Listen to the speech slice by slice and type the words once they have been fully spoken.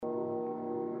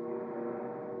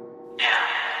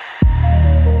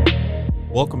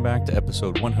Welcome back to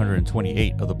episode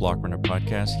 128 of the Block Runner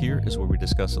podcast. Here is where we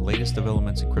discuss the latest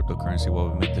developments in cryptocurrency while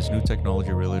we make this new technology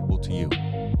relatable to you.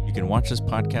 You can watch this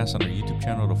podcast on our YouTube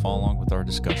channel to follow along with our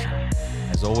discussion.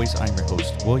 As always, I'm your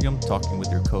host, William, talking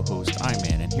with your co-host,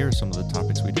 Iman, and here are some of the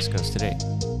topics we discussed today.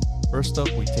 First up,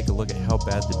 we take a look at how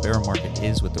bad the bear market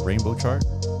is with the rainbow chart.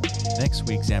 Next,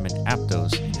 we examine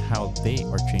Aptos and how they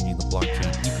are changing the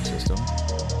blockchain ecosystem.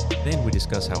 Then we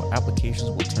discuss how applications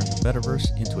will turn the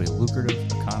metaverse into a lucrative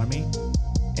economy.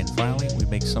 And finally, we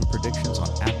make some predictions on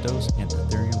Aptos and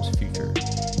Ethereum's future.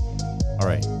 All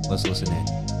right, let's listen in.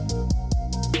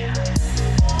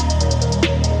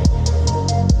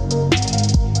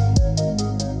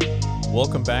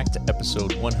 Welcome back to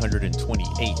episode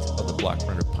 128 of the Block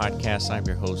Runner podcast. I'm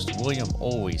your host, William,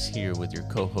 always here with your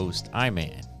co-host,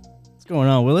 Iman. What's going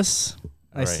on, Willis?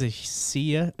 right. Nice to see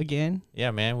you again.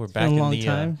 Yeah, man, we're It's back been in a long the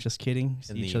time. Just kidding.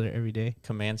 See each other every day.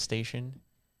 command station.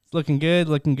 It's looking good,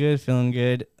 feeling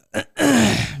good.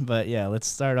 But yeah, let's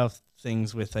start off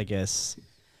things with, I guess,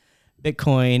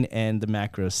 Bitcoin and the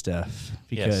macro stuff.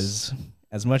 Because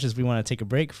as much as we want to take a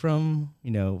break from,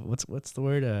 you know, what's the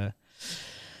word?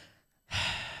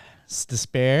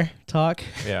 Despair talk.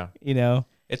 Yeah. You know,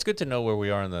 It's good to know where we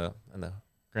are in the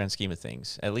grand scheme of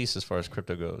things, at least as far as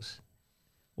crypto goes.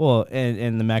 well,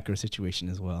 and the macro situation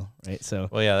as well, right? So,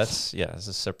 Well, yeah, it's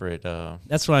a separate.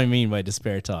 that's what I mean by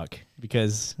despair talk,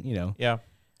 because, you know. Yeah,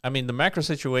 I mean the macro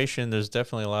situation. There's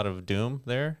definitely a lot of doom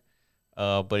there,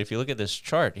 but if you look at this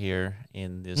chart here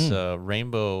in this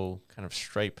rainbow kind of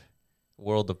stripe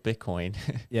world of Bitcoin,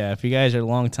 Yeah, if you guys are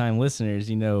longtime listeners,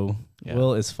 you know Yeah.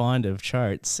 Will is fond of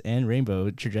charts and rainbow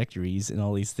trajectories and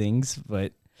all these things,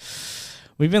 but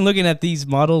we've been looking at these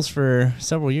models for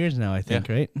several years now, I think,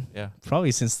 right? yeah,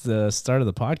 Probably since the start of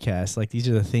the podcast. Like, these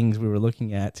are the things we were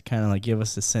looking at to kind of like give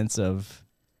us a sense of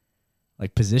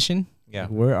like position. yeah, Like,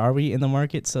 where are we in the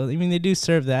market? So, I mean, they do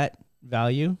serve that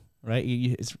value, right?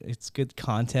 It's good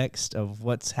context of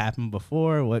what's happened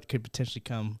before, what could potentially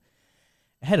come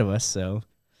ahead of us. So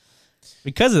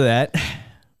because of that,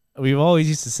 we've always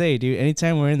used to say, dude,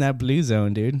 anytime we're in that blue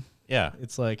zone, dude, yeah.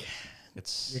 it's like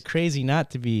It's you're crazy not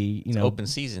to be, you know, open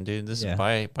season, dude. This Yeah.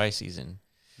 is buy season.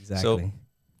 exactly.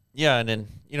 Yeah, and then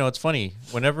it's funny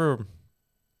whenever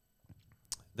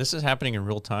this is happening in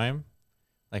real time,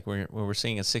 like when we're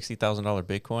seeing a $60,000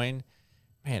 Bitcoin,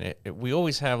 man, we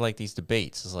always have like these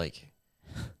debates. It's like,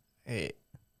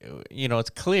 it's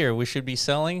clear we should be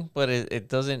selling, but it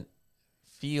doesn't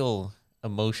feel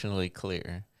emotionally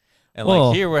clear. And Well-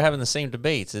 like here, we're having the same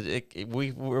debates.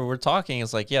 We're talking.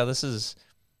 It's like, yeah, this is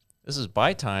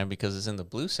buy time because it's in the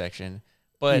blue section,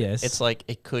 but Yes. it's like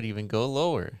it could even go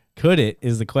lower. Could it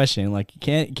is the question. Like,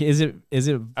 is it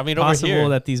I mean, over possible here-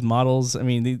 that these models, I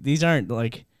mean, these aren't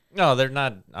like, No, they're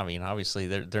not. I mean, obviously,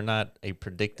 they're not a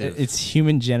predictive. it's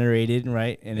human generated,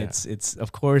 right? And Yeah. it's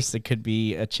of course, it could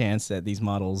be a chance that these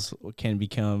models can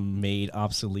become made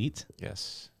obsolete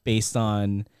yes. based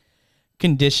on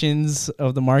conditions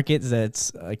of the markets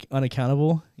that's like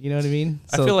unaccountable. You know what I mean?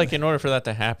 I feel like in order for that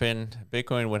to happen,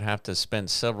 Bitcoin would have to spend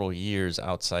several years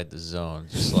outside the zone,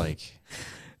 just like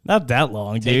not that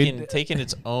long, dude. taking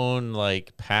its own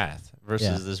like path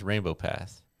versus Yeah. this rainbow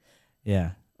path.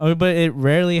 Yeah. Oh, but it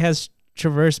rarely has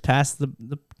traversed past the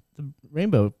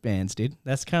rainbow bands, dude.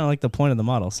 That's kind of like the point of the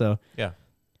model. So, Yeah.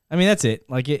 I mean, that's it.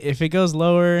 Like, if it goes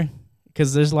lower,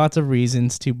 because there's lots of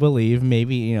reasons to believe,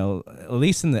 maybe, you know, at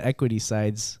least in the equity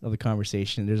sides of the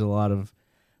conversation, there's a lot of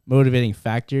motivating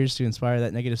factors to inspire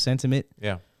that negative sentiment.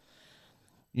 Yeah.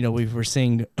 You know, we're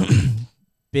seeing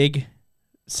big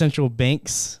central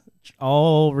banks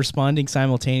all responding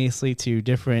simultaneously to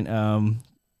different,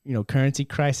 currency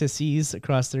crises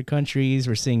across their countries.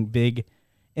 We're seeing big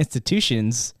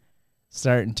institutions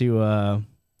starting to,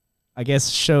 I guess,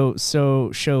 show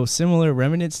similar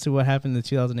remnants to what happened in the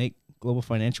 2008 global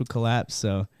financial collapse.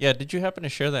 So Yeah. Did you happen to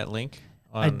share that link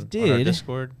on, I on our did.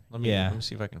 Discord? Let me Yeah.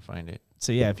 see if I can find it.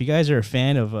 So yeah, if you guys are a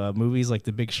fan of movies like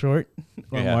The Big Short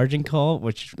or Yeah. Margin Call,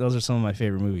 which those are some of my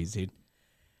favorite movies, dude.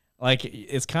 Like,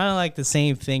 it's kind of like the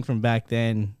same thing from back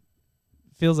then.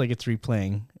 Feels like it's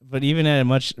replaying, but even at a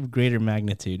much greater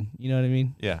magnitude. You know what I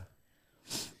mean? Yeah.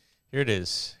 Here it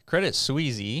is. Credit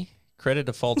Suisse, credit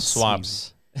default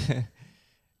swaps,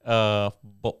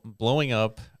 blowing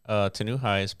up to new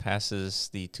highs, passes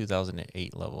the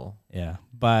 2008 level. Yeah.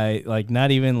 By like not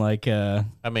even like I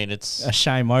mean, it's a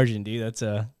shy margin, dude.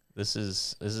 this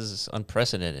is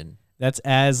unprecedented. That's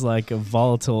as like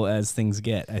volatile as things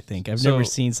get, I think. I've So- never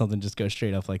seen something just go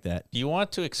straight up like that. Do you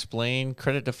want to explain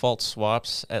credit default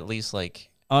swaps at least, like?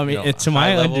 I mean, to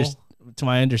high my level? to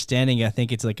my understanding, I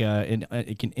think it's like an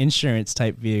insurance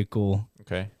type vehicle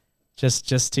Okay.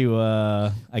 just to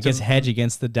I guess hedge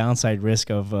against the downside risk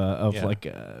of like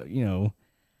you know,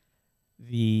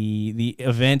 the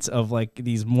events of like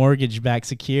these mortgage-backed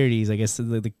securities. I guess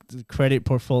the credit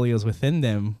portfolios within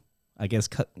them, I guess,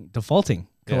 defaulting,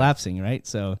 collapsing, right?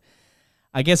 So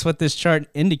I guess what this chart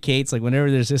indicates, like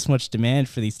whenever there's this much demand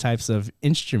for these types of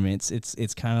instruments,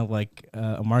 it's kind of like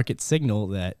a market signal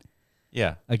that,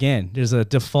 again, there's a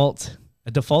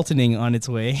defaulting on its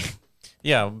way.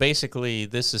 Yeah, basically,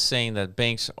 this is saying that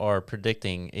banks are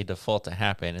predicting a default to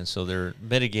happen, and so they're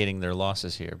mitigating their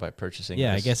losses here by purchasing this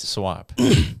I guess swap.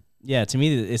 Yeah, to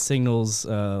me, it signals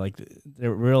like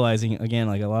they're realizing, again,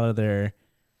 like a lot of their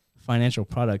financial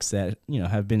products that, you know,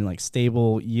 have been like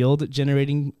stable yield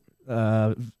generating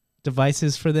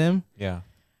devices for them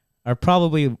are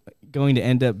probably going to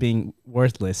end up being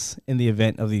worthless in the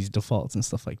event of these defaults and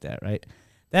stuff like that, right?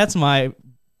 That's my,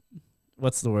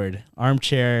 what's the word?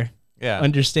 Armchair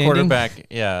understanding. Quarterback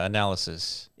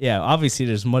analysis. Yeah, obviously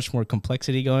there's much more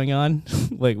complexity going on,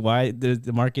 like why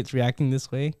the market's reacting this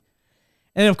way.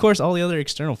 And of course, all the other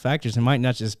external factors. It might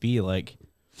not just be like,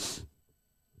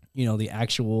 you know, the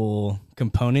actual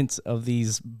components of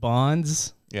these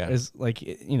bonds. Yeah. Is like,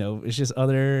 you know, it's just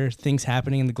other things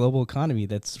happening in the global economy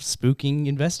that's spooking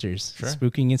investors,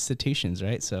 spooking institutions,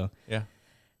 right? So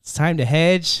it's time to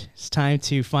hedge. It's time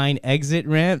to find exit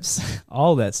ramps,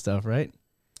 all that stuff, right?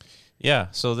 Yeah.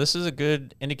 So this is a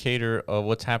good indicator of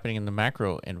what's happening in the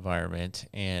macro environment.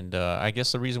 And I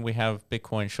guess the reason we have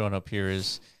Bitcoin showing up here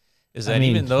is that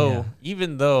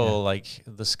even though like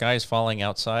the sky's falling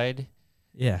outside,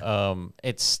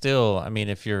 it's still, I mean,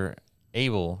 if you're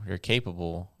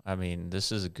capable, I mean,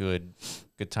 this is a good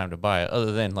time to buy.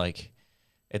 Other than like,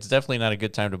 it's definitely not a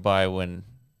good time to buy when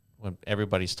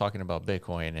everybody's talking about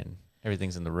Bitcoin and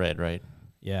everything's in the red, right?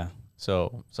 Yeah.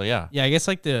 So yeah. Yeah, I guess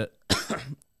like the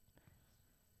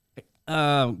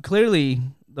clearly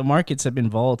the markets have been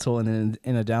volatile and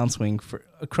in a downswing for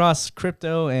across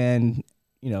crypto and,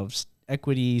 you know,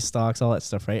 equity, stocks, all that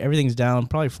stuff, right? Everything's down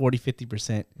probably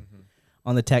 40-50%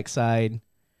 on the tech side.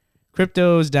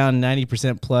 Crypto's down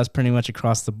 90% plus pretty much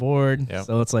across the board. Yep.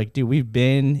 So it's like, dude, we've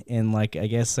been in like, I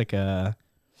guess like a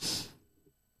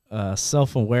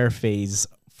self-aware phase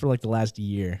for like the last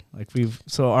year. Like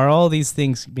so are all these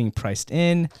things being priced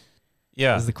in?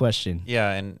 Yeah. Is the question.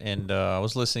 Yeah. And I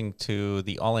was listening to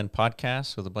the All In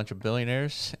podcast with a bunch of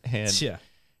billionaires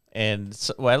and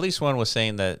so, well, at least one was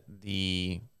saying that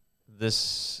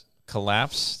this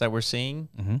collapse that we're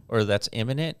seeing or that's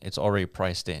imminent, it's already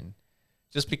priced in.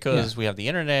 Just because we have the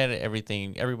internet,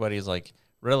 everybody's like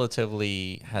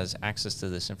relatively has access to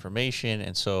this information.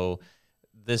 And so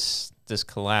this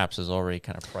collapse is already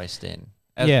kind of priced in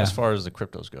as far as the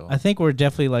cryptos go. I think we're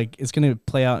definitely like, it's going to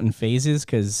play out in phases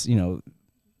because, you know,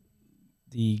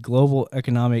 the global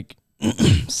economic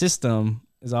system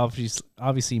is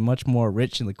obviously much more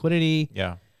rich in liquidity.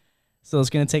 Yeah. So it's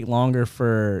going to take longer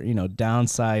for, you know,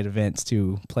 downside events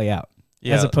to play out.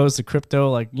 Yeah. As opposed to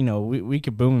crypto, like, you know, we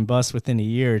could boom and bust within a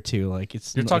year or two. Like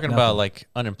you're talking about like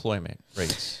unemployment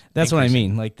rates. That's increasing. What I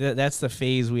mean. Like that's the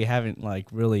phase we haven't like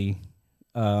really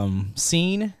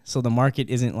seen. So the market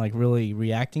isn't like really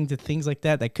reacting to things like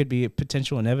that. That could be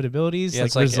potential inevitabilities. Yeah,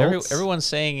 like results. Everyone's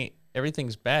saying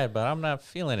everything's bad, but I'm not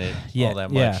feeling it all that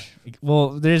much. Yeah. Well,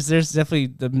 there's definitely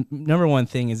the number one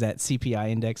thing is that CPI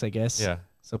index, I guess. Yeah.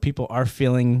 So people are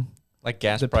feeling like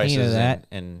gas prices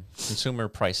and consumer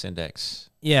price index.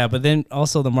 Yeah, but then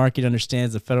also the market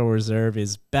understands the Federal Reserve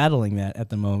is battling that at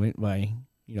the moment by,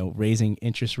 you know, raising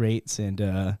interest rates and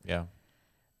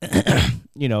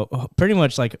you know, pretty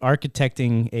much like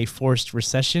architecting a forced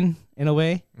recession in a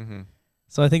way.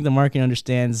 So I think the market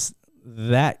understands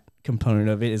that component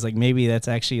of it is like maybe that's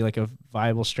actually like a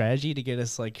viable strategy to get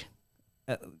us like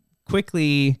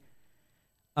quickly,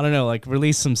 I don't know, like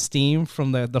release some steam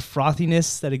from the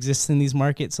frothiness that exists in these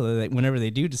markets so that whenever they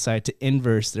do decide to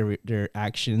inverse their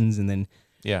actions and then,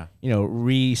 you know,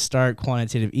 restart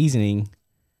quantitative easing,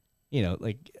 you know,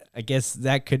 like I guess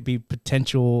that could be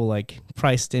potential like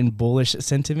priced in bullish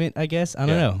sentiment, I guess. I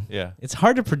don't know. Yeah. It's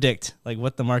hard to predict like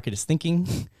what the market is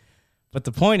thinking. But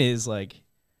the point is like,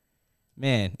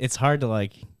 man, it's hard to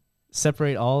like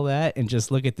separate all that and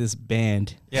just look at this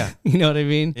band. Yeah. You know what I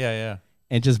mean? Yeah, yeah.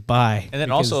 And just buy. And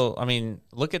then also, I mean,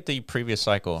 look at the previous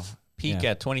cycle. Peak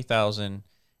at 20,000.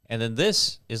 And then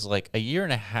this is like a year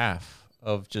and a half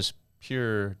of just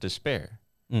pure despair.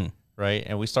 Right?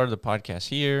 And we started the podcast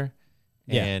here.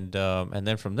 And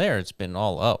then from there, it's been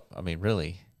all up. I mean,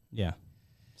 really. Yeah.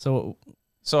 So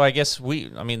I guess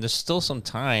there's still some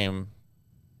time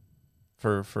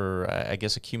for I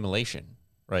guess, accumulation,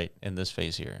 right, in this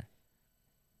phase here.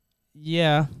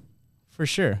 Yeah, for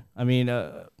sure. I mean,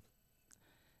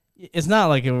 It's not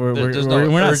like There's no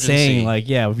we're not urgency. saying like,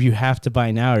 yeah, you have to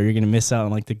buy now or you're going to miss out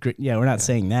on like yeah, we're not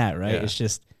saying that, right? Yeah. It's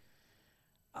just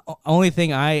only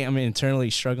thing I am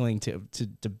internally struggling to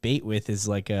debate with is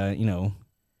like, I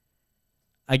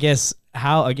guess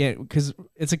how, again, because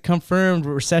it's a confirmed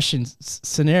recession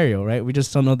scenario, right? We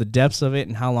just don't know the depths of it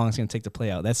and how long it's going to take to play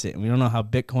out. That's it. And we don't know how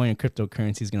Bitcoin and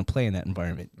cryptocurrency is going to play in that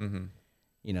environment.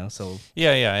 Mm-hmm. So.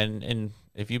 Yeah. And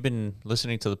if you've been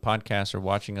listening to the podcast or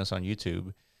watching us on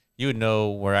YouTube, you would know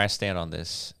where I stand on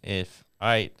this. If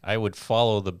I would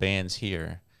follow the bands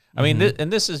here. I mean,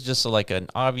 and this is just like an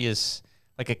obvious,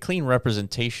 like a clean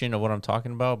representation of what I'm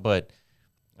talking about. But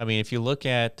I mean, if you look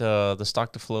at the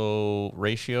stock to flow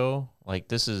ratio, like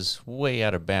this is way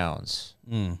out of bounds,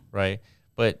 right?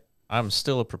 But I'm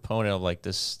still a proponent of like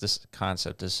this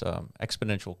concept, this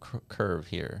exponential curve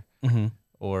here.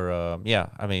 Or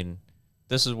I mean,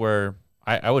 this is where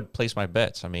I would place my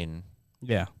bets. I mean,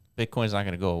 yeah. Bitcoin's not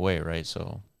going to go away, right?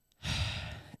 So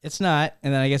it's not.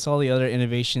 And then I guess all the other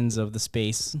innovations of the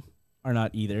space are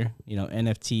not either.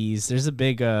 NFTs. There's a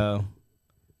big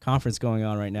conference going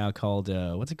on right now called,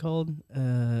 what's it called?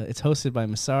 It's hosted by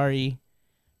Masari,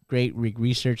 Great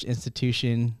Research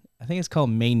Institution. I think it's called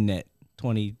Mainnet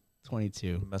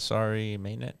 2022. Masari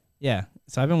Mainnet? Yeah.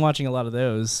 So I've been watching a lot of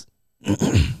those.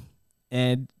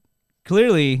 And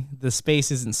clearly the space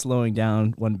isn't slowing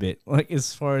down one bit. Like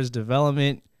as far as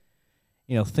development,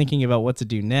 thinking about what to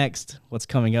do next, what's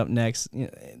coming up next.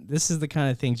 This is the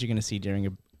kind of things you're going to see during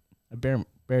a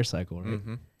bear cycle, right?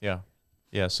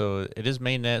 Yeah. So it is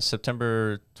mainnet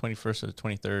September 21st to the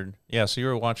 23rd. Yeah. So you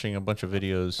were watching a bunch of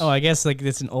videos. Oh, I guess like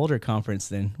it's an older conference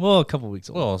then. Well, a couple weeks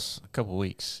old. Well, it's a couple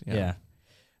weeks. Yeah.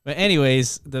 But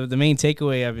anyways, the main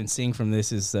takeaway I've been seeing from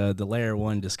this is the layer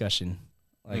one discussion.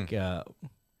 Like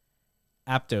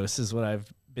Aptos is what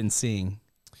I've been seeing.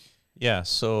 Yeah,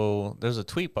 so there's a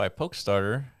tweet by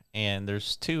Pokestarter, and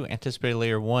there's two anticipated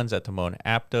layer ones at the moment,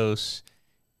 Aptos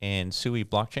and Sui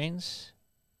blockchains.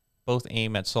 Both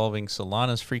aim at solving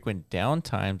Solana's frequent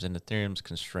downtimes and Ethereum's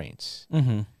constraints.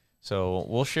 So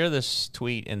we'll share this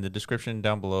tweet in the description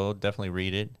down below. Definitely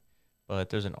read it.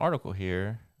 But there's an article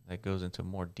here that goes into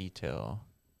more detail.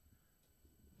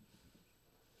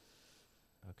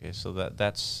 Okay, so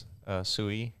that's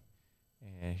Sui,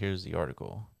 and here's the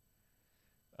article.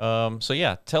 So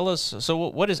yeah, tell us. So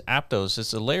what is Aptos?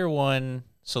 It's a layer one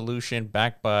solution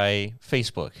backed by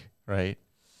Facebook, right?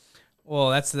 Well,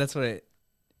 that's what it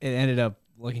ended up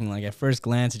looking like. At first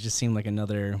glance, it just seemed like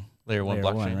another layer one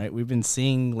blockchain, right? We've been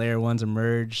seeing layer ones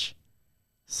emerge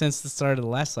since the start of the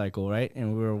last cycle, right?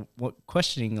 And we were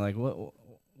questioning like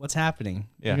what's happening.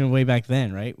 Yeah. Even way back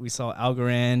then, right? We saw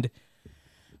Algorand,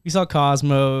 we saw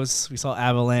Cosmos, we saw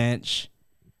Avalanche,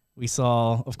 we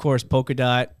saw, of course,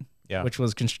 Polkadot. Yeah. Which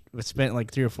was spent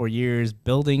like 3 or 4 years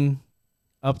building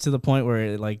up to the point where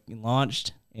it like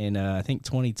launched in I think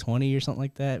 2020 or something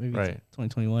like that, maybe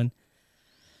 2021.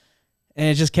 And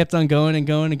it just kept on going and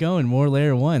going and going. More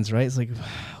layer ones, right? It's like,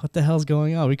 what the hell's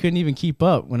going on? We couldn't even keep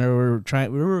up whenever we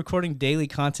were recording daily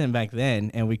content back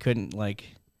then, and we couldn't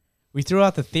we threw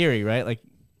out the theory, right? Like,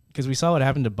 because we saw what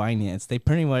happened to Binance. They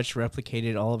pretty much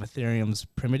replicated all of Ethereum's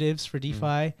primitives for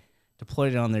DeFi,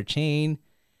 deployed it on their chain.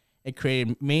 It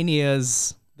created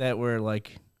manias that were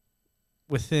like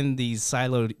within these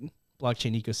siloed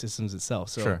blockchain ecosystems itself.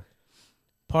 So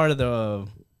part of the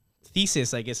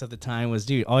thesis, I guess, at the time was,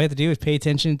 dude, all you have to do is pay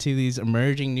attention to these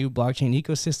emerging new blockchain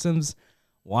ecosystems,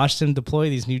 watch them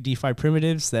deploy these new DeFi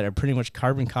primitives that are pretty much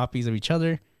carbon copies of each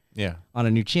other on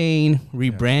a new chain,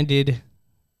 rebranded,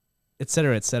 et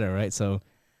cetera, right? So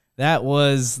that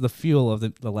was the fuel of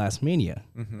the last mania,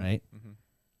 right?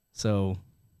 So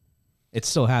it's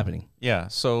still happening. Yeah.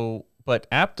 So, but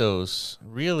Aptos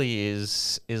really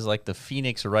is like the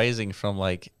phoenix rising from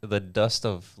like the dust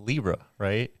of Libra,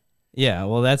 right? Yeah.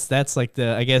 Well, that's like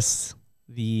I guess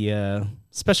the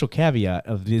special caveat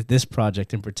of this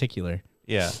project in particular.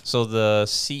 Yeah. So the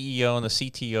CEO and the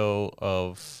CTO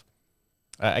of,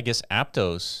 I guess,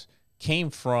 Aptos came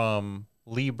from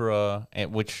Libra,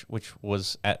 which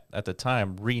was at the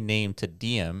time renamed to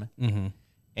Diem,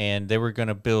 and they were going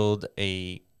to build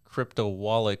a crypto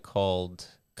wallet called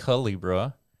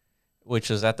Calibra, which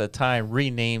was at the time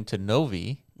renamed to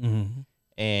Novi,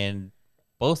 and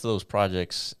both of those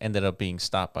projects ended up being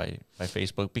stopped by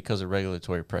Facebook because of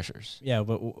regulatory pressures. Yeah,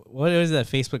 but what is that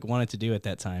Facebook wanted to do at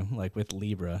that time, like with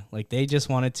Libra? Like they just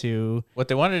wanted to... What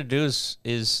they wanted to do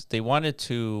is they wanted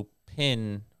to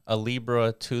pin a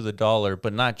Libra to the dollar,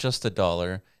 but not just the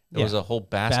dollar. There was a whole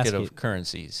basket of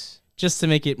currencies. Just to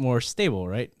make it more stable,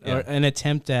 right? Yeah. Or an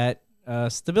attempt at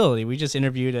stability. We just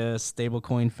interviewed a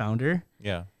stablecoin founder.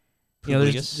 Yeah.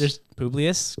 Publius. There's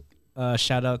Publius.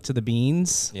 shout out to the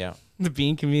beans, Yeah. the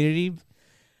bean community.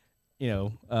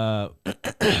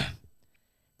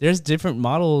 There's different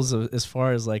models as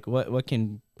far as like what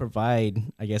can provide,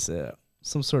 I guess,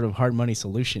 some sort of hard money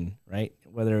solution, right?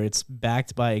 Whether it's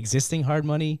backed by existing hard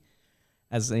money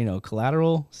as,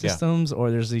 collateral systems,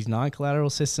 or there's these non-collateral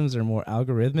systems that are more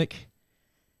algorithmic.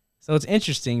 So it's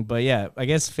interesting, but yeah, I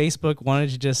guess Facebook wanted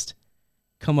to just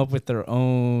come up with their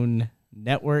own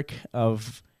network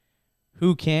of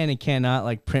who can and cannot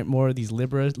like print more of these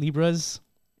Libras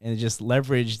and just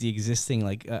leverage the existing,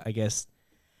 like, I guess,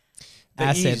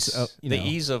 assets. The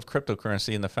ease of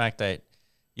cryptocurrency and the fact that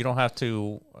you don't have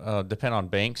to depend on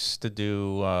banks to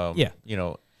do,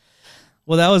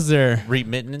 well, that was their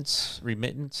remittance.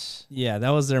 Yeah,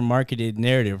 that was their marketed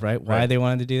narrative, right? Why Right. they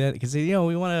wanted to do that? Because, we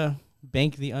want to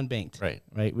bank the unbanked.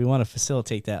 Right. We want to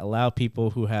facilitate that, allow people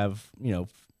who have,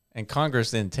 And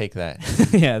Congress didn't take that.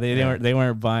 yeah, they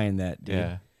weren't buying that, dude.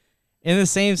 Yeah. In the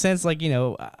same sense, like,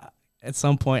 at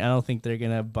some point, I don't think they're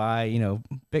going to buy,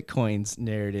 Bitcoin's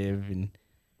narrative and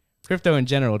crypto in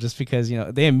general, just because,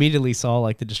 they immediately saw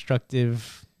like the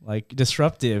disruptive,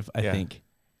 I think,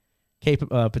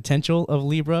 potential of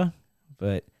Libra.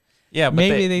 But Yeah, but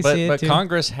maybe they see it but too.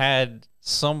 Congress had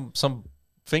some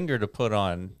finger to put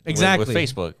on Exactly. with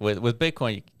Facebook. With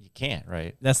Bitcoin, you can't,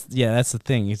 right? That's the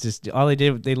thing. It's just all they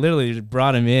did. They literally just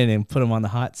brought him in and put him on the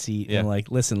hot seat and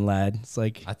like, listen, lad. It's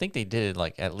like, I think they did it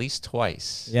like at least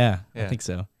twice. yeah, I think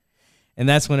so. And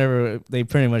that's whenever they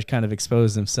pretty much kind of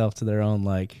exposed themselves to their own,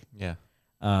 like,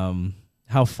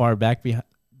 how far back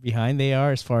behind they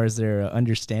are as far as their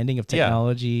understanding of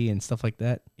technology and stuff like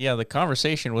that. Yeah, the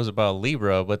conversation was about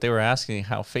Libra, but they were asking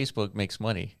how Facebook makes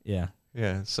money. Yeah.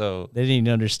 Yeah, so They didn't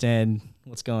even understand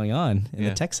what's going on in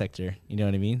the tech sector. You know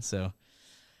what I mean? So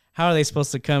how are they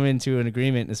supposed to come into an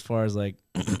agreement as far as like,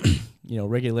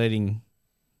 regulating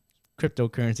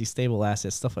cryptocurrency, stable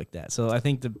assets, stuff like that? So I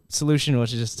think the solution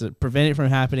was just to prevent it from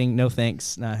happening. No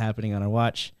thanks, not happening on our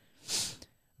watch.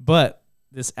 But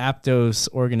this Aptos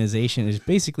organization is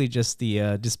basically just the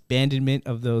disbandment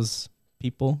of those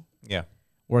people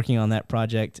working on that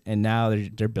project. And now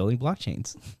they're building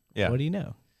blockchains. Yeah. What do you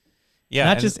know? Yeah,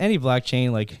 Not just any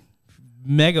blockchain, like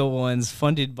mega ones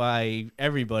funded by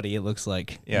everybody, it looks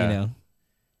like. Yeah,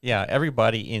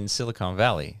 everybody in Silicon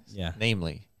Valley,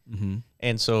 namely. Mm-hmm.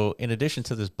 And so in addition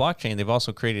to this blockchain, they've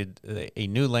also created a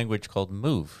new language called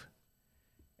Move.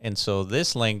 And so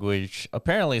this language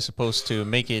apparently is supposed to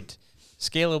make it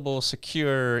scalable,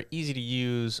 secure, easy to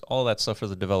use, all that stuff for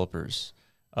the developers.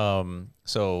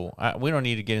 So we don't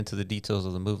need to get into the details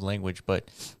of the Move language, but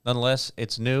nonetheless,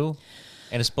 it's new.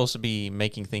 And it's supposed to be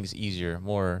making things easier,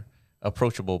 more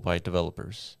approachable by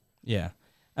developers. Yeah.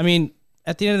 I mean,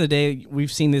 at the end of the day,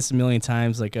 we've seen this a million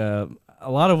times. Like a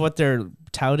lot of what they're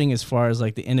touting as far as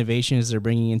like the innovations they're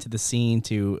bringing into the scene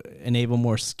to enable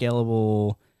more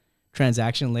scalable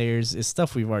transaction layers is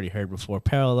stuff we've already heard before.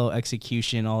 Parallel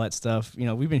execution, all that stuff.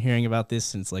 We've been hearing about this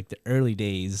since like the early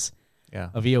days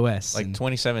of EOS. Like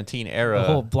 2017 era. The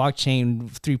whole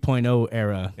blockchain 3.0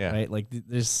 era, right? Like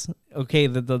there's,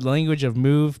 the language of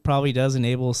Move probably does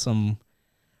enable some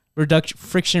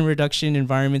friction reduction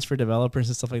environments for developers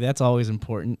and stuff like that. That's always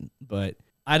important, but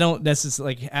I don't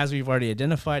necessarily, like, as we've already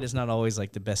identified, it's not always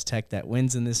like the best tech that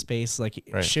wins in this space. Like,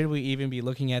 should we even be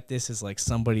looking at this as like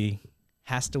somebody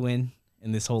has to win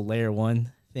in this whole layer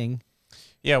one thing?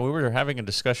 Yeah, we were having a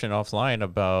discussion offline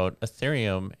about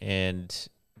Ethereum and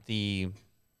the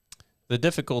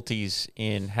difficulties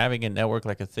in having a network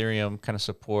like Ethereum kind of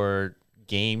support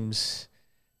games,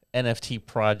 NFT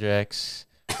projects.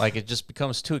 Like, it just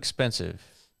becomes too expensive.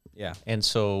 Yeah. And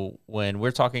so when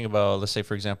we're talking about, let's say,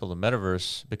 for example, the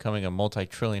metaverse becoming a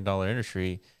multi-trillion-dollar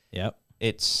industry,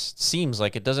 it seems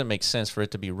like it doesn't make sense for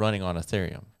it to be running on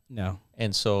Ethereum. No.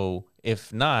 And so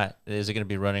if not, is it going to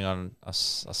be running on a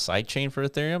side chain for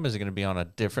Ethereum? Is it going to be on a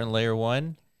different layer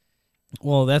one?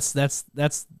 Well, that's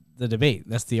the debate.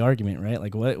 That's the argument, right?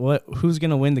 Like, who's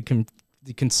going to win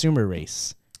the consumer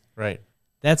race? Right.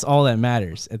 That's all that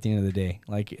matters at the end of the day.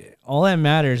 Like, all that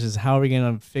matters is how are we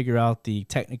going to figure out the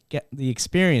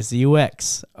experience, the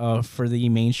UX for the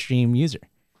mainstream user.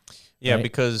 Yeah, right?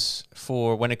 because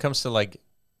for when it comes to like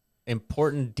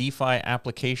important DeFi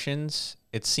applications,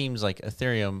 it seems like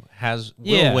Ethereum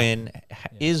will win,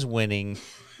 is winning,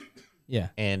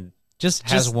 and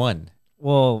has won.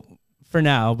 Well, for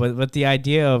now, but the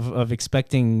idea of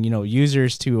expecting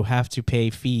users to have to pay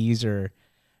fees or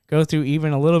go through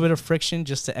even a little bit of friction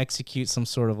just to execute some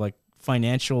sort of like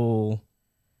financial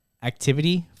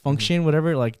activity function,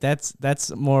 whatever, like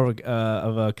that's more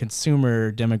of a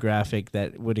consumer demographic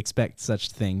that would expect such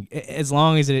thing, as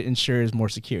long as it ensures more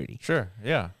security. Sure,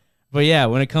 yeah. But yeah,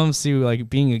 when it comes to like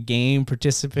being a game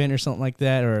participant or something like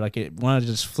that, or like it want to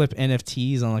just flip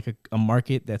NFTs on like a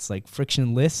market that's like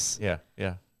frictionless. Yeah.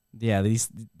 Yeah,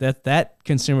 that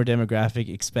consumer demographic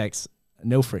expects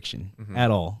no friction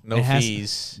at all. No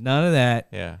fees. None of that.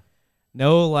 Yeah.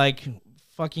 No like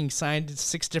fucking signed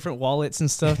 6 different wallets and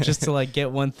stuff just to like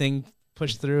get one thing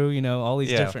pushed through, all these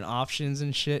different options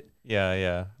and shit.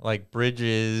 Yeah. Like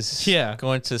bridges. Yeah.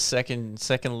 Going to second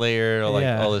layer, or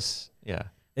like all this. Yeah.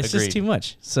 It's Agreed. just too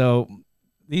much. So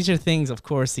these are things, of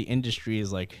course, the industry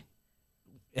is like,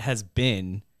 it has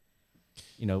been,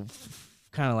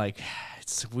 kind of like,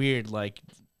 it's weird, like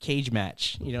cage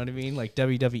match. You know what I mean? Like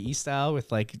WWE style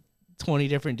with like 20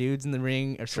 different dudes in the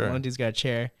ring, or Sure. one dude's got a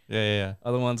chair. Yeah.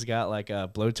 Other one's got like a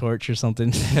blowtorch or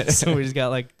something. Somebody's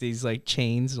got like these like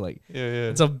chains. Like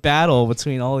it's a battle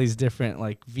between all these different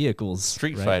like vehicles.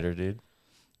 Street Fighter, dude.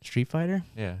 Street Fighter?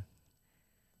 Yeah.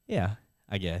 Yeah,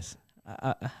 I guess.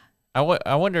 I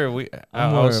wonder.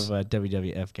 I'm more of a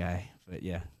WWF guy, but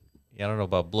yeah. Yeah, I don't know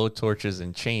about blowtorches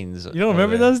and chains. You don't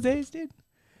remember those days, dude?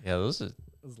 Yeah, those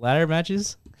ladder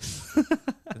matches.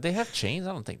 Did they have chains?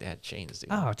 I don't think they had chains, dude.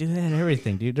 Oh, dude, they had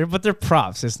everything, dude. They're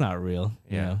props. It's not real.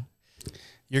 Yeah.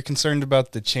 You're concerned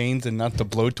about the chains and not the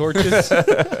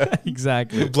blowtorches?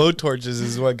 Exactly. The blowtorches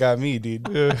is what got me, dude.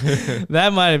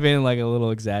 That might have been like a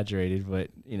little exaggerated, but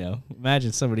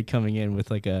imagine somebody coming in with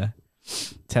like a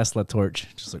Tesla torch,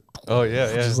 just like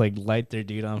just like light their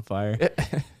dude on fire.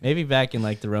 Maybe back in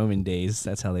like the Roman days,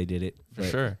 that's how they did it. For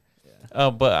sure.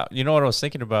 But you know what I was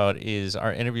thinking about is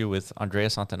our interview with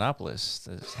Andreas Antonopoulos.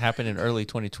 This happened in early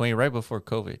 2020, right before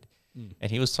COVID.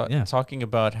 And he was talking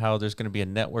about how there's going to be a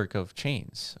network of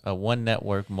chains, a one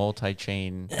network,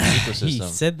 multi-chain ecosystem. He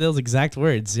said those exact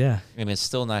words, yeah. And it's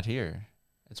still not here.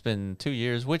 It's been 2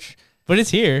 years, but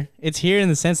it's here. It's here in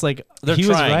the sense like he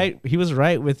was right. He was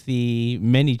right with the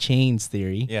many chains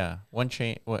theory. Yeah, one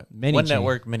chain. What? One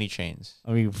network, many chains.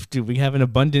 I mean, dude, we have an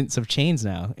abundance of chains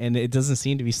now, and it doesn't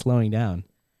seem to be slowing down.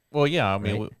 Well, yeah.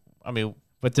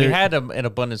 But we had an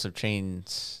abundance of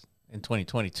chains in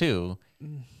 2022.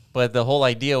 But the whole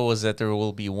idea was that there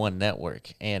will be one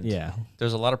network, and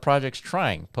there's a lot of projects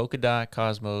trying Polkadot,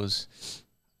 Cosmos.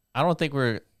 I don't think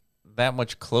we're that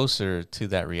much closer to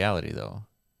that reality, though.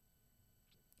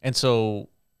 And so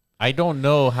I don't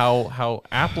know how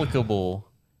applicable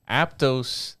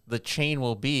Aptos, the chain,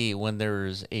 will be when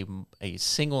there's a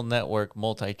single network,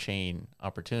 multi-chain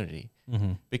opportunity.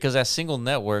 Because that single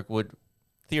network would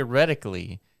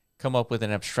theoretically come up with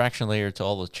an abstraction layer to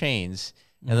all those chains,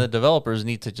 and the developers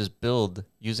need to just build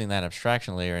using that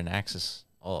abstraction layer and access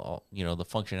all the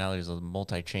functionalities of the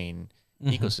multi-chain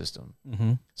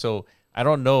ecosystem. So I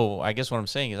don't know. I guess what I'm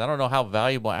saying is I don't know how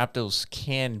valuable Aptos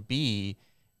can be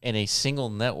in a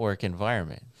single network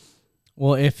environment.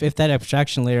 Well, if that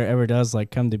abstraction layer ever does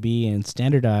like come to be and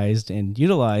standardized and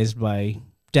utilized by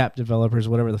dApp developers,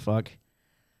 whatever the fuck,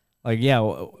 like,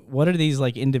 what are these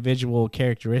like individual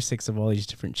characteristics of all these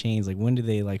different chains? Like, when do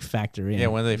they like factor in? Yeah,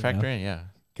 when do they factor in? Yeah,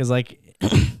 because like,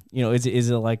 is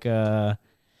it like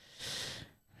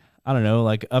I don't know,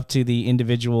 like up to the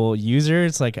individual user?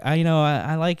 It's like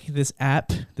I like this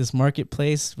app, this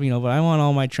marketplace, but I want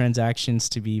all my transactions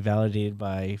to be validated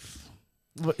by.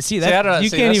 See that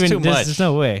you can't even. There's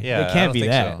no way. Yeah, it can't be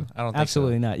that. So. I don't think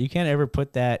absolutely not. You can't ever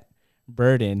put that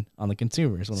burden on the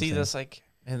consumers. See, that's like.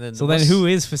 And then then who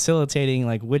is facilitating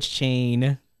like which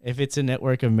chain if it's a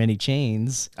network of many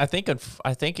chains? I think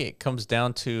it comes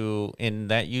down to, in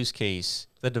that use case,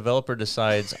 the developer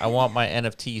decides I want my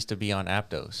NFTs to be on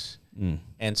Aptos.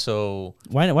 And so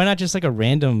why not just like a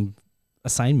random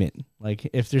assignment? Like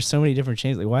if there's so many different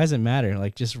chains, like why does it matter?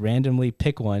 Like just randomly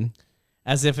pick one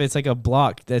as if it's like a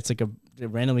block that's like it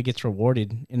randomly gets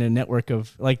rewarded in a network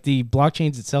of like the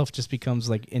blockchains itself just becomes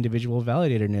like individual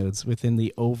validator nodes within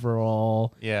the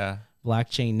overall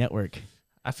blockchain network.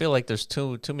 I feel like there's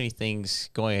too many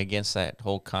things going against that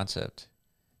whole concept.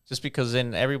 Just because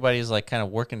then everybody's like kind of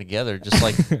working together, just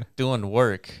like doing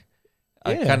work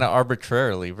kind of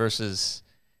arbitrarily versus,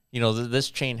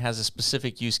 this chain has a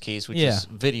specific use case, which is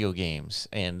video games.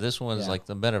 And this one's like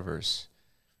the metaverse.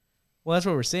 Well, that's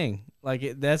what we're seeing.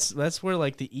 Like that's where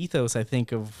like the ethos, I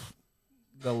think, of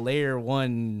the layer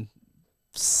one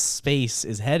space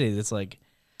is headed. It's like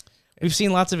we've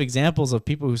seen lots of examples of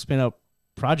people who spin up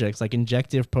projects like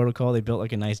Injective Protocol. They built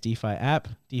like a nice DeFi app,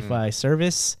 DeFi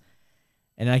service,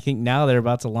 and I think now they're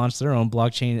about to launch their own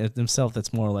blockchain themselves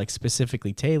that's more like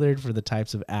specifically tailored for the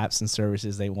types of apps and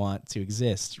services they want to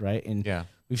exist, right? And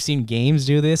we've seen games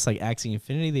do this, like Axie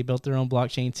Infinity. They built their own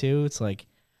blockchain too. It's like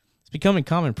becoming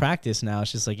common practice now.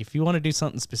 It's just like if you want to do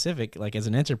something specific, like as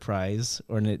an enterprise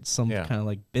or in some kind of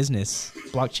like business,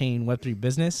 blockchain Web3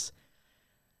 business,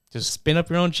 Just spin up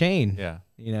your own chain. Yeah.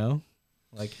 You know,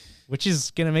 like, which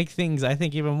is gonna make things, I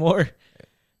think, even more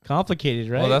complicated,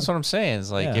 right? Well, that's what I'm saying.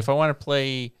 It's like, Yeah. if I want to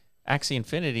play Axie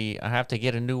Infinity, I have to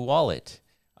get a new wallet.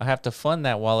 I have to fund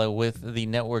that wallet with the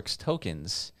network's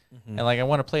tokens. Mm-hmm. And like, I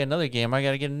want to play another game, I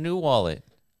got to get a new wallet.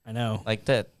 I know. Like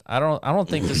that. I don't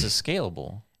think this is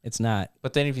scalable. It's not.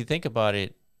 But then if you think about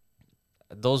it,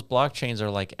 those blockchains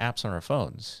are like apps on our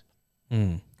phones.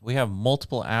 Mm. We have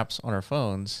multiple apps on our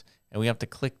phones, and we have to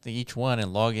click each one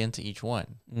and log into each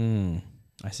one.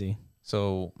 I see.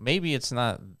 So maybe it's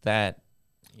not that,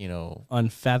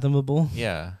 Unfathomable.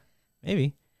 Yeah.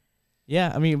 Maybe.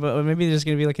 Yeah, I mean, but maybe there's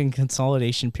going to be like a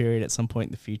consolidation period at some point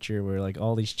in the future where like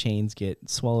all these chains get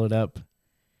swallowed up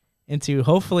into,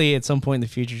 hopefully at some point in the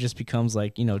future just becomes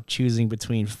like, choosing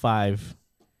between 5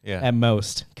 at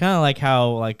most. Kind of like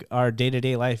how like our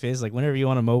day-to-day life is. Like whenever you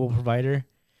want a mobile provider,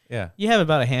 you have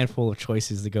about a handful of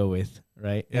choices to go with,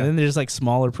 right? Yeah. And then there's like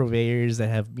smaller purveyors that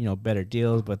have, better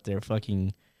deals, but their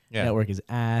fucking network is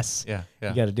ass. Yeah.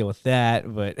 You got to deal with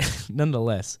that, but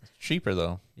nonetheless. Cheaper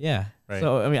though. Yeah. Right.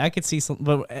 So, I mean, I could see some,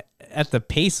 but at the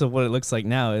pace of what it looks like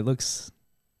now,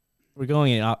 we're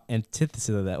going in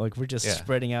antithesis of that. Like we're just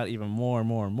spreading out even more and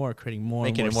more and more, creating more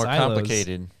Making and more it more silos.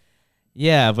 complicated.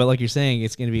 Yeah, but like you're saying,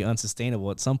 it's going to be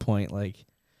unsustainable at some point. Like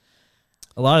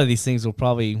a lot of these things will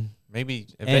probably maybe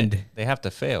end. They have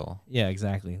to fail. Yeah,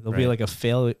 exactly. There'll be like a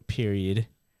fail period.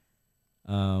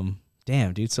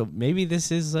 Damn, dude. So maybe this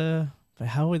is but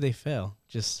how would they fail?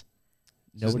 Just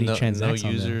nobody transacts no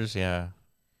on them. users. Yeah.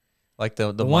 Like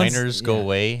the ones- miners go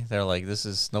away. They're like,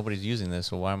 nobody's using this,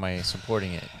 so why am I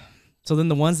supporting it? So then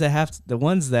the ones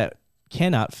that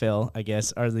cannot fail, I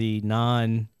guess, are the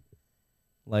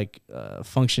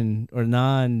function or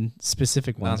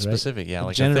non-specific ones, Non-specific, right? yeah,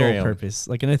 like general Ethereum. purpose,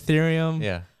 like an Ethereum,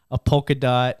 Yeah. a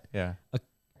Polkadot, Yeah.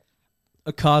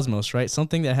 a Cosmos, right?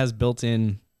 Something that has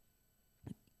built-in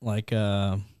like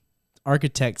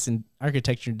architects and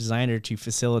architecture designer to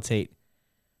facilitate.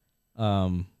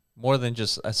 More than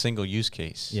just a single use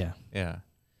case. Yeah. Yeah.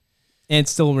 And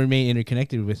still remain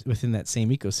interconnected within that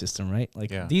same ecosystem, right?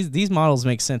 Like these models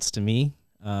make sense to me.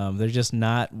 They're just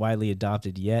not widely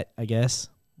adopted yet, I guess.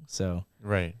 So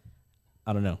right.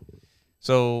 I don't know.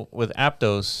 So with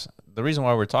Aptos, the reason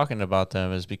why we're talking about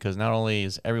them is because not only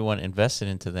is everyone invested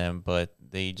into them, but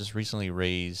they just recently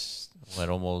raised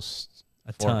almost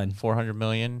a ton, 400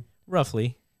 million,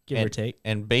 roughly, give or take.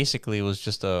 And basically, it was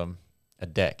just a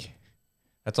deck.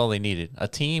 That's all they needed: a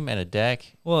team and a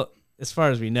deck. Well, as far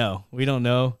as we know, we don't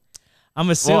know. I'm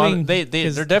assuming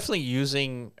they're definitely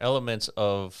using elements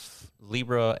of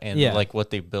Libra and like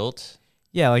what they built.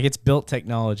 Yeah, like it's built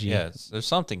technology. Yeah, there's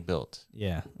something built.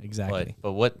 Yeah, exactly.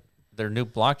 But what their new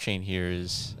blockchain here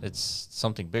is, it's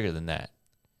something bigger than that.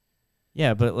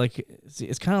 Yeah, but like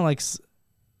it's kind of like,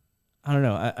 I don't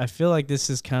know. I feel like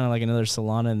this is kind of like another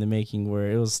Solana in the making,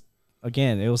 where it was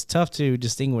tough to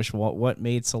distinguish what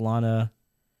made Solana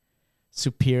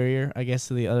superior, I guess,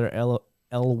 to the other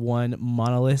L1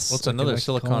 monoliths. Well, it's another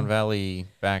Silicon Valley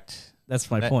backed. That's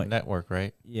my point. Network,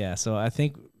 right? Yeah, so I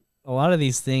think a lot of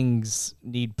these things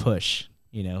need push.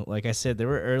 Like I said, there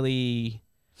were early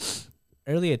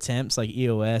attempts like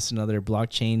EOS and other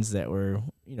blockchains that were,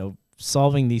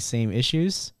 solving these same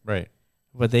issues. Right.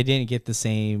 But they didn't get the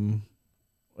same.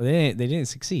 Well, they didn't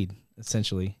succeed,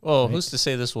 essentially. Well, right? Who's to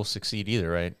say this will succeed either,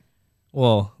 right?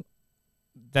 Well,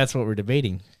 that's what we're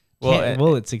debating. Well,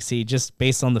 will it succeed just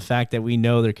based on the fact that we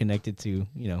know they're connected to,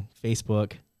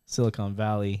 Facebook, Silicon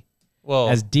Valley,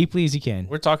 as deeply as you can?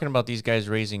 We're talking about these guys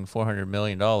raising $400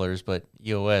 million, but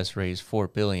EOS raised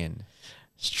 $4 billion.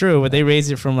 It's true, but they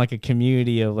raised it from like a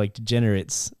community of like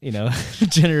degenerates,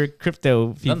 degenerate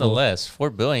crypto people. Nonetheless,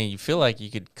 $4 billion, you feel like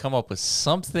you could come up with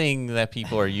something that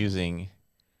people are using.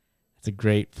 That's a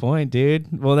great point,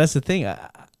 dude. Well, that's the thing.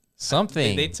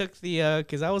 Something. They took the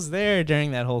because I was there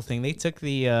during that whole thing. They took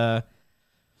the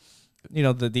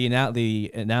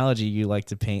the analogy you like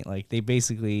to paint. Like they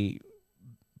basically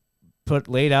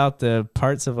laid out the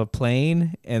parts of a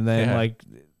plane and then like,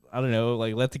 I don't know,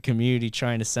 like let the community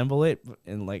try and assemble it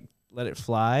and like let it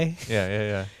fly.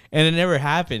 Yeah. And it never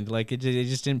happened. Like it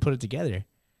just didn't put it together.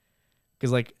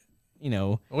 Because like,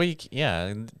 well,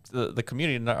 the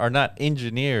community are not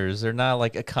engineers. They're not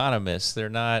like economists. They're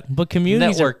not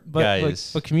network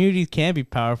guys. But communities can be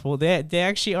powerful. They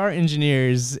actually are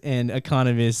engineers and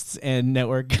economists and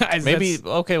network guys. Maybe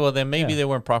they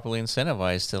weren't properly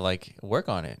incentivized to like work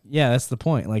on it. Yeah, that's the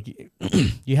point. Like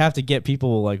you have to get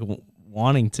people like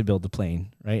wanting to build the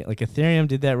plane, right? Like Ethereum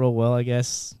did that real well, I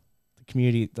guess. The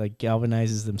community like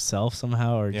galvanizes themselves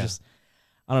somehow, or just,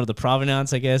 I don't know, the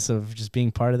provenance, I guess, of just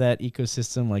being part of that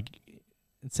ecosystem, like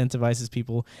incentivizes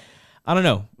people. I don't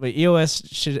know, but EOS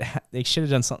should have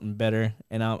done something better,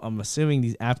 and I'm assuming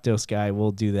these Aptos guy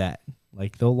will do that.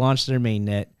 Like they'll launch their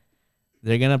mainnet.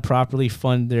 They're gonna properly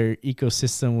fund their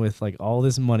ecosystem with like all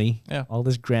this money, all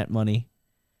this grant money.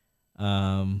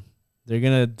 They're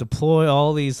gonna deploy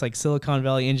all these like Silicon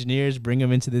Valley engineers, bring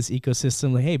them into this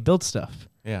ecosystem. Like, hey, build stuff.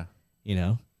 Yeah, you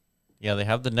know. Yeah, they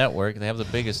have the network. They have the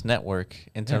biggest network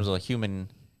in terms of a human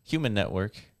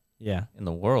network. Yeah, in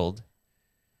the world.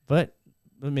 But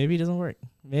maybe it doesn't work.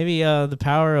 Maybe the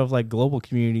power of like global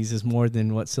communities is more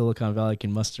than what Silicon Valley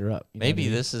can muster up. Maybe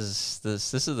this is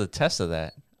the test of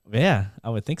that. Yeah, I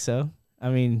would think so. I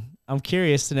mean, I'm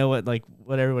curious to know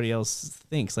what everybody else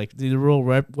thinks. Like the real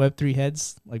Web3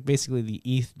 heads, like basically the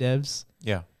ETH devs.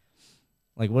 Yeah.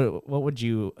 Like what would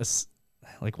you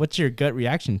like? What's your gut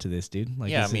reaction to this, dude?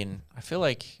 Like, yeah, I mean, I feel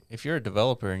like if you're a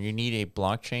developer and you need a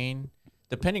blockchain,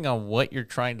 depending on what you're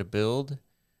trying to build,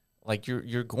 like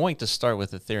you're going to start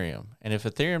with Ethereum. And if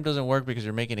Ethereum doesn't work because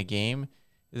you're making a game,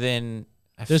 then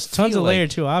there's tons of layer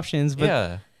 2 options. But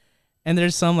yeah. And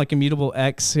there's some like Immutable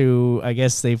X who I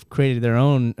guess they've created their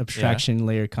own abstraction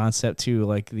layer concept too,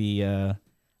 like the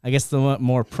I guess the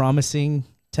more promising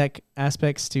tech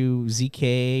aspects to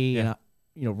ZK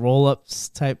and roll-ups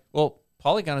type. Well,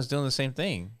 Polygon is doing the same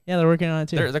thing. Yeah, they're working on it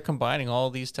too. They're combining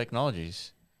all these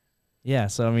technologies. Yeah,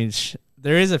 so I mean,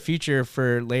 there is a future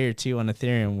for layer 2 on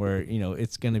Ethereum where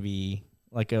it's going to be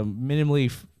like a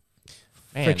minimally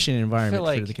friction environment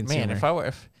for the consumer.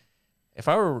 Man, if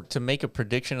I were to make a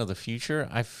prediction of the future,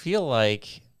 I feel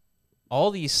like all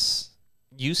these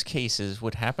use cases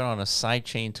would happen on a side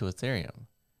chain to Ethereum.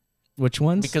 Which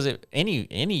ones? Because any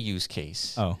use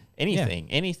case,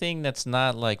 anything that's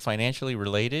not like financially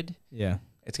related,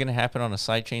 it's going to happen on a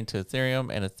side chain to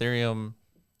Ethereum, and Ethereum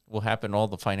will happen all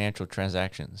the financial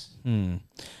transactions.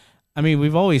 I mean,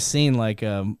 we've always seen like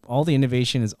all the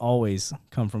innovation has always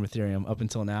come from Ethereum up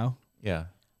until now. Yeah,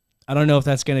 I don't know if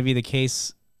that's going to be the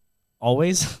case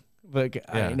always, but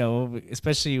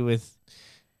especially with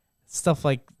stuff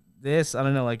like this, I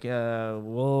don't know, like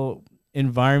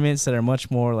environments that are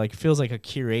much more like feels like a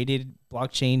curated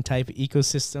blockchain type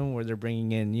ecosystem where they're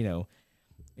bringing in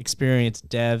experienced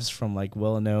devs from like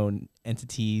well-known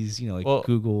entities, like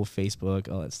Google,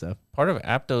 Facebook, all that stuff. Part of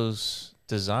Aptos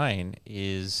design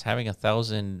is having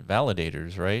 1,000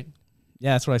 validators, right?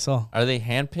 Yeah, that's what I saw. Are they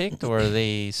handpicked or are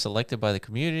they selected by the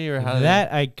community, or how?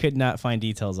 That I could not find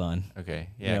details on. Okay,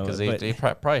 yeah, because they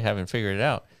probably haven't figured it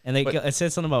out. And it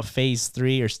said something about phase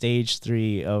 3 or stage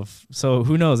 3 of. So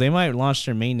who knows? They might launch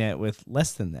their mainnet with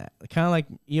less than that. Kind of like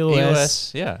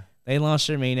EOS. Yeah. They launched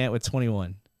their mainnet with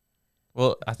 21.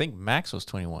 Well, I think max was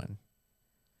 21.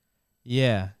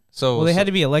 Yeah. So they had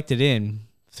to be elected in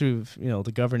through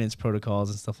the governance protocols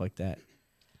and stuff like that.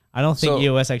 I don't think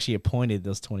EOS actually appointed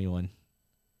those 21.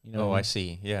 I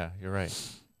see. Yeah, you're right.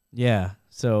 Yeah.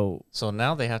 So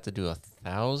now they have to do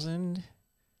 1,000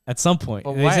 at some point.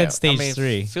 Well, they said stage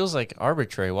 3. It feels like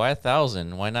arbitrary. Why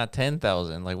 1,000? Why not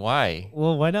 10,000? Like, why?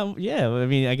 Well, why not? Yeah. I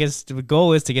mean, I guess the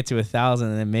goal is to get to 1,000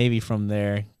 and then maybe from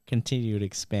there continue to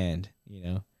expand.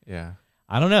 Yeah.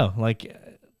 I don't know. Like,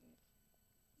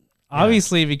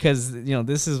 obviously, because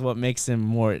this is what makes them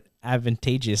more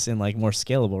advantageous and like more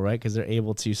scalable, right? Because they're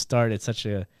able to start at such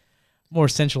a more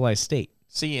centralized state.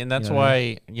 See, and that's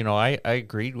why, I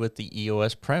agreed with the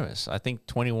EOS premise. I think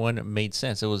 21 made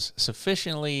sense. It was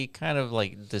sufficiently kind of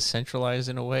like decentralized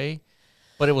in a way,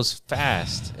 but it was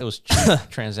fast. It was cheap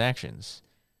transactions.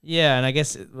 Yeah, and I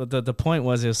guess the point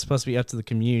was it was supposed to be up to the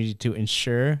community to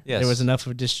ensure there was enough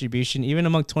of a distribution. Even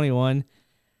among 21,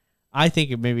 I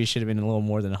think it maybe should have been a little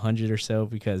more than 100 or so,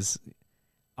 because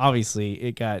obviously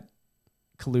it got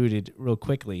colluded real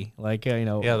quickly. Like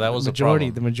that was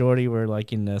the majority were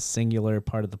like in a singular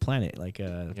part of the planet, like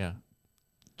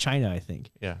China, I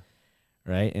think. Yeah.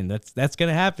 Right, and that's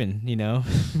gonna happen.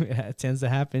 It tends to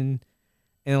happen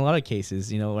in a lot of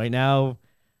cases. Right now,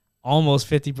 almost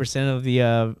 50% of the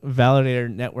validator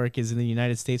network is in the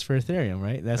United States for Ethereum.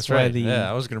 Right, that's why right.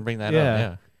 I was gonna bring that up.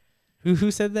 Yeah. Who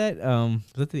said that? Was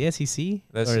that the SEC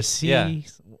or C? Yeah.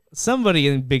 Somebody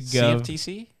in Big Gov.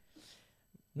 CFTC.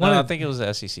 I think it was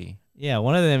the SEC. Yeah,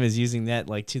 one of them is using that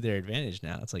like to their advantage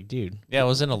now. It's like, dude. Yeah, I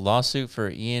was in a lawsuit for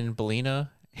Ian Bellina,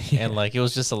 and like it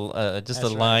was just a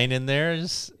line in there,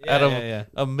 just out of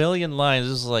a million lines.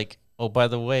 It was like, oh, by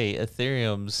the way,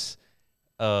 Ethereum's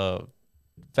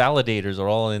validators are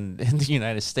all in the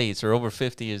United States, or over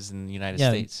 50 is in the United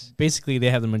States. Basically, they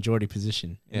have the majority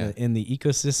position in the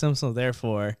ecosystem, so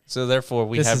therefore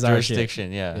we have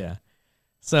jurisdiction. Yeah.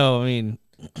 So I mean.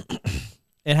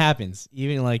 It happens,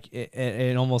 even like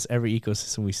in almost every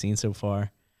ecosystem we've seen so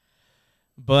far.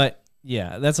 But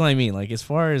yeah, that's what I mean. Like as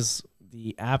far as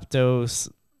the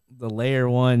Aptos, the layer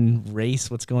 1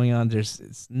 race, what's going on,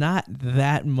 it's not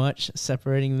that much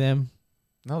separating them.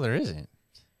 No, there isn't.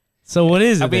 So what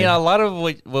is it? I mean, a lot of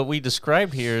what we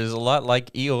described here is a lot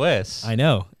like EOS. I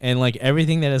know. And like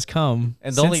everything that has come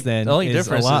and since then the only is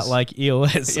difference a lot is, like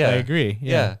EOS. Yeah, I agree.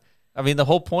 Yeah. I mean, the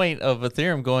whole point of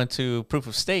Ethereum going to proof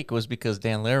of stake was because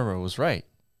Dan Larimer was right.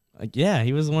 Like, yeah,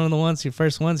 he was one of the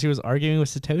first ones who was arguing with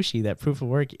Satoshi that proof of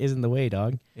work isn't the way,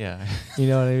 dog. Yeah. You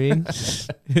know what I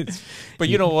mean? But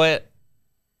you know what?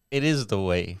 It is the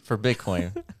way for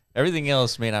Bitcoin. Everything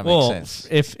else may not make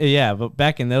sense. But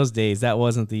back in those days, that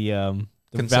wasn't the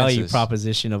value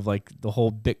proposition of like the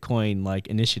whole Bitcoin like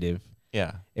initiative.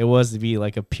 Yeah. It was to be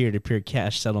like a peer-to-peer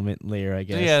cash settlement layer, I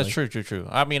guess. Yeah, like, it's true.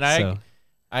 I mean, I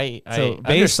based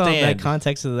understand. on that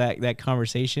context of that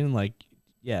conversation, like,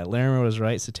 yeah, Larimer was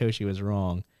right, Satoshi was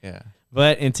wrong. Yeah.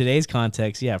 But in today's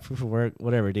context, yeah, proof of work,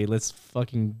 whatever, dude. Let's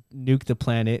fucking nuke the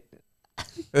planet.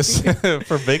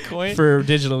 For Bitcoin? For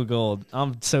digital gold.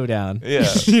 I'm so down. Yeah.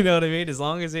 You know what I mean? As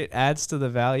long as it adds to the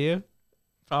value,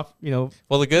 well,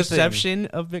 the good perception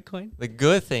of Bitcoin. The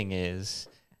good thing is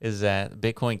that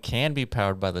Bitcoin can be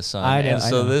powered by the sun. I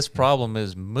know. This problem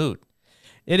is moot.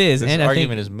 It is. This and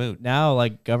argument I think is moot. Now,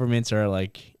 like, governments are,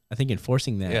 like, I think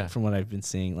enforcing that from what I've been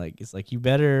seeing. Like, it's like, you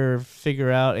better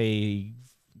figure out a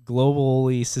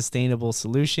globally sustainable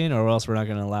solution or else we're not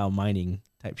going to allow mining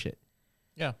type shit.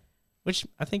 Yeah. Which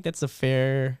I think that's a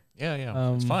fair.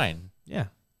 Yeah. It's fine. Yeah.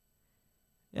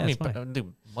 Yeah. I mean,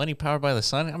 dude, money powered by the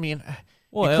sun. I mean,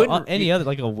 well, any other,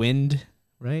 like a wind,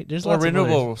 right? There's lots of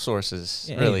renewable sources.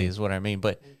 Yeah, really, is what I mean.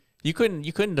 But you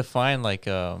couldn't define like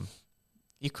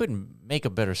you couldn't make a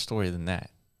better story than that.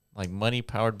 Like money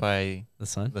powered by the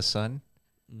sun. The sun.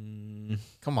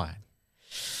 Come on.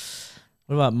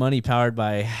 What about money powered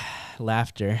by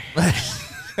laughter?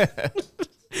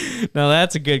 No,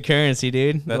 that's a good currency,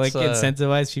 dude. That's, like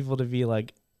incentivize people to be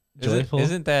like joyful.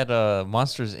 Isn't that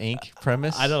Monsters Inc.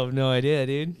 premise? I don't have no idea,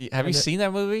 dude. Have you seen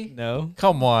that movie? No.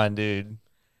 Come on, dude.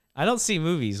 I don't see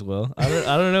movies, Will. I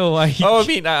don't know why. I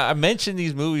mean, I mentioned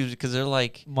these movies because they're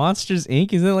like Monsters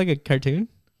Inc. Isn't it like a cartoon?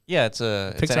 Yeah, it's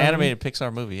an animated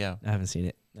Pixar movie. Yeah, I haven't seen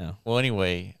it. No. Well,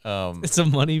 anyway, it's a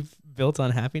money built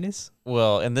on happiness.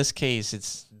 Well, in this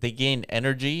case, they gain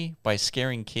energy by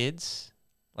scaring kids.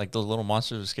 Like the little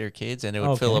monsters would scare kids, and it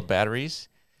would fill up batteries.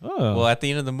 Oh. Well, at the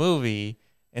end of the movie,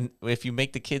 and if you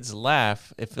make the kids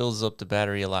laugh, it fills up the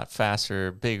battery a lot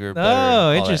faster, bigger, better.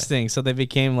 Oh, interesting. So they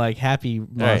became like happy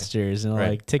monsters and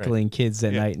like tickling kids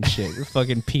at night and shit.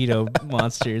 Fucking pedo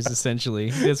monsters,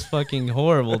 essentially. It's fucking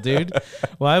horrible, dude.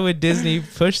 Why would Disney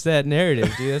push that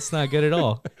narrative, dude? That's not good at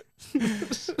all.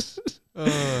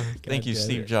 Thank you,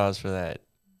 Steve Jobs, for that.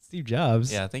 Steve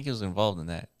Jobs? Yeah, I think he was involved in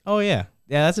that. Oh, yeah.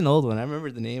 Yeah, that's an old one. I remember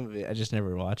the name of it. I just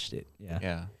never watched it. Yeah.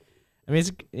 Yeah. I mean,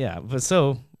 but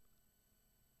so...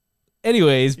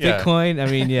 Anyways, Bitcoin, I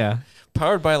mean, yeah.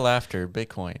 Powered by laughter,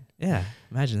 Bitcoin. Yeah,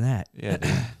 imagine that. Yeah,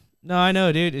 dude. No, I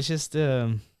know, dude. It's just, I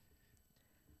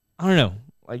don't know.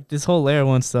 Like, this whole layer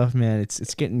 1 stuff, man,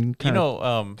 it's getting kind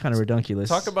of redunculous.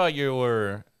 Talk about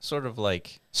your sort of,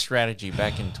 like, strategy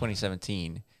back in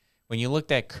 2017. When you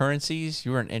looked at currencies,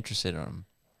 you weren't interested in them.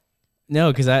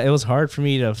 No, because it was hard for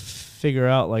me to figure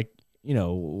out, like,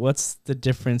 what's the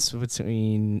difference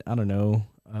between, I don't know.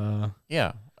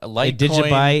 A Litecoin, a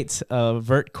Digibyte, a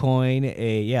Vertcoin,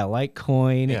 a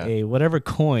Litecoin, a whatever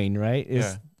coin, right?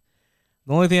 The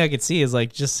only thing I could see is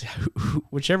like just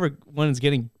whichever one is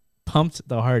getting pumped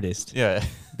the hardest. Yeah,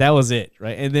 that was it,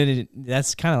 right? And then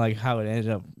that's kind of like how it ended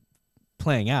up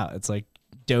playing out. It's like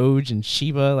Doge and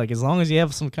Shiba. Like as long as you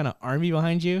have some kind of army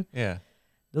behind you,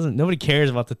 nobody cares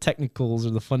about the technicals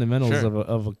or the fundamentals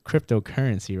of a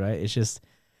cryptocurrency, right? It's just.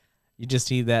 You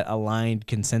just need that aligned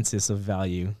consensus of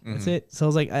value. That's it. So I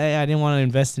was like, I didn't want to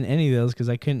invest in any of those because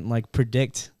I couldn't like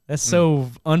predict. That's so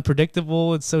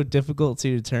unpredictable. It's so difficult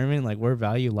to determine like where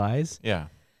value lies. Yeah.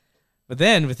 But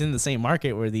then within the same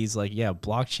market where these like,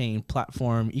 blockchain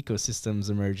platform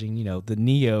ecosystems emerging, the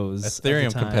Neos.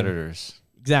 Ethereum competitors.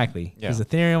 Exactly. Because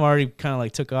Ethereum already kind of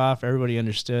like took off. Everybody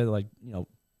understood like,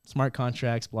 smart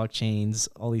contracts, blockchains,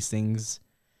 all these things.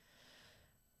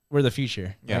 We're the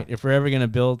future, right? If we're ever going to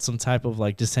build some type of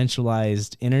like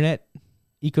decentralized internet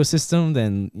ecosystem,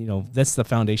 then, that's the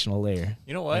foundational layer.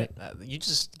 You know what? Right? You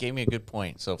just gave me a good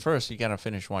point. So first, you got to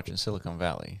finish watching Silicon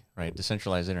Valley, right?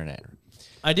 Decentralized internet.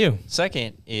 I do.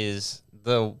 Second is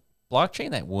the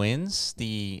blockchain that wins,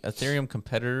 the Ethereum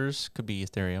competitors, could be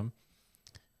Ethereum.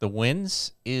 The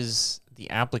wins is the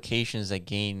applications that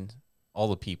gain all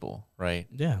the people, right?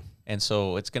 Yeah. And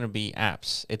so it's going to be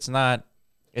apps. It's not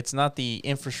the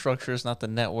infrastructure, it's not the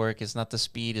network, it's not the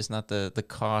speed, it's not the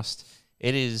cost.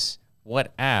 It is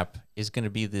what app is going to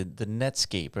be the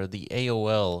Netscape or the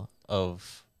AOL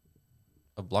of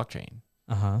blockchain.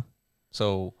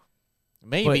 So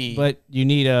maybe, but you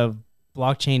need a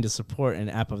blockchain to support an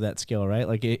app of that scale, right?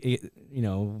 Like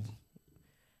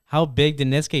how big did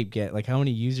Netscape get? Like how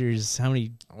many users, how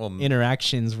many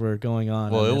interactions were going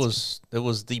on? Well, it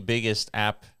was the biggest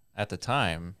app at the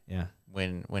time. Yeah.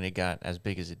 When it got as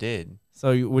big as it did.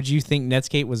 So would you think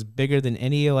Netscape was bigger than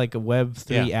any like a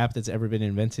Web3 app that's ever been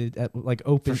invented? Like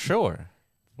open? For sure.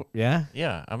 Yeah.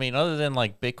 Yeah. I mean, other than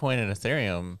like Bitcoin and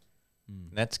Ethereum,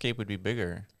 Netscape would be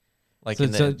bigger. Like,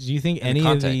 so do you think any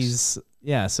of these?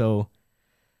 Yeah. So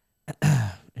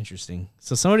interesting.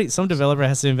 So some developer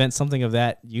has to invent something of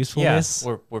that usefulness.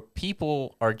 Yeah. Where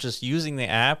people are just using the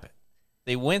app,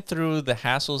 they went through the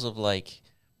hassles of like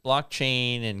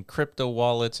blockchain and crypto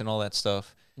wallets and all that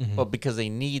stuff, but because they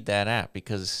need that app,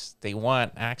 because they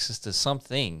want access to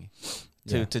something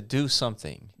to do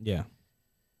something. Yeah.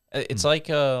 It's like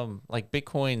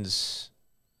Bitcoin's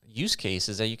use case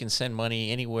is that you can send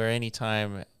money anywhere,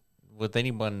 anytime with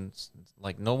anyone,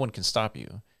 like no one can stop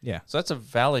you. Yeah. So that's a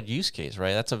valid use case,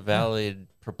 right? That's a valid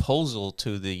proposal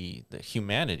to the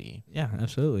humanity. Yeah,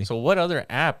 absolutely. So what other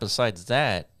app besides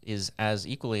that is as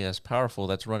equally as powerful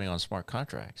that's running on smart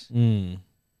contracts? And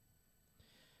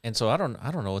so I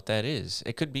don't know what that is.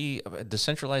 It could be a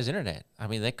decentralized internet. I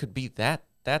mean, that could be that.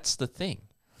 That's the thing,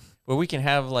 where we can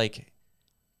have like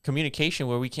communication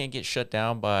where we can't get shut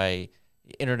down by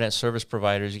internet service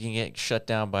providers. You can get shut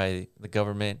down by the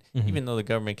government, even though the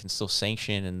government can still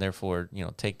sanction and therefore,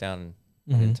 take down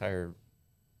an entire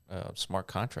smart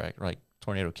contract, like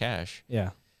Tornado Cash.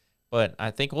 Yeah. But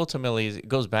I think ultimately it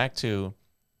goes back to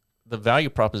the value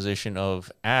proposition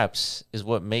of apps is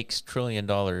what makes $1 trillion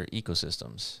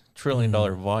ecosystems, $1 trillion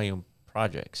volume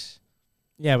projects.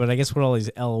 Yeah, but I guess what all these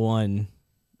L1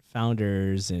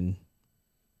 founders and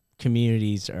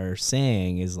communities are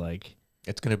saying is like,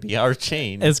 it's going to be our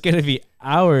chain. It's going to be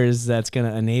ours that's going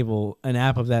to enable an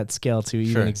app of that scale to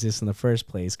even exist in the first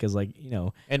place. Because,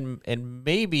 and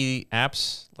maybe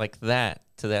apps like that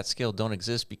to that scale don't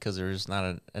exist because there's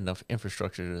not enough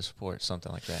infrastructure to support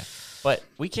something like that. But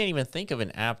we can't even think of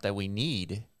an app that we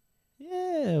need.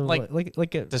 Yeah,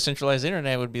 like a decentralized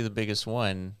internet would be the biggest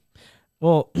one.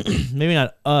 Well, maybe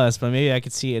not us, but maybe I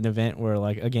could see an event where,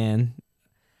 again,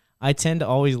 I tend to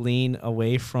always lean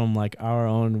away from our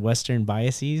own Western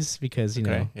biases because,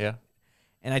 yeah.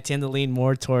 And I tend to lean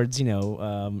more towards,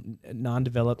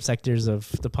 non-developed sectors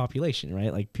of the population,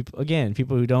 right? Like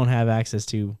people who don't have access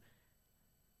to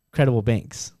credible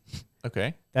banks.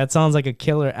 Okay. That sounds like a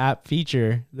killer app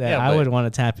feature that I would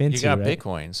want to tap into. You got right?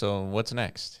 Bitcoin, so what's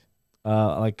next?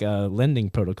 Like a lending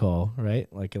protocol, right?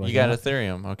 Like you got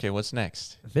Ethereum. Okay, what's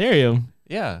next? Ethereum.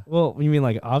 Yeah. Well, you mean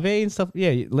like Aave and stuff?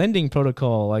 Yeah, lending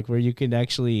protocol, like where you can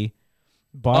actually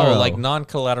borrow, like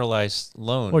non-collateralized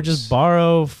loans, or just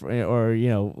borrow, or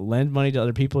lend money to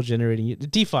other people, generating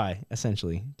DeFi.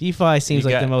 Essentially, DeFi seems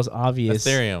like the most obvious.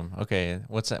 Ethereum. Okay,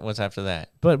 what's after that?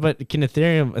 But can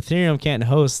Ethereum can't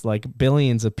host like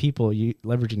billions of people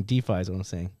leveraging DeFi? Is what I'm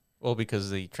saying. Well,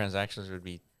 because the transactions would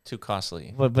be too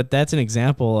costly. But that's an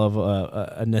example of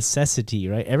a necessity,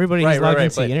 right? Everybody who's logged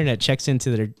into the internet checks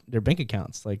into their bank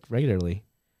accounts regularly,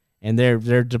 and they're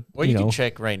well, you can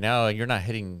check right now. You're not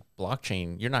hitting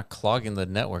blockchain. You're not clogging the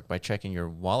network by checking your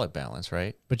wallet balance,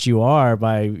 right? But you are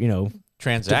by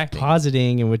transacting,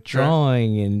 depositing and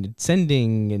withdrawing and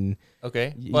sending and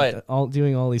but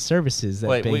doing all these services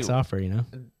that banks offer. You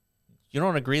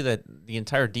don't agree that the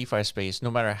entire DeFi space,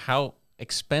 no matter how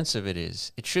expensive it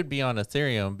is, it should be on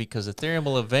Ethereum because Ethereum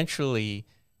will eventually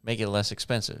make it less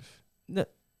expensive.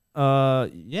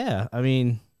 Yeah, I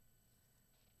mean,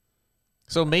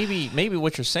 so maybe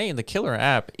what you're saying, the killer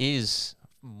app is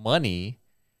money,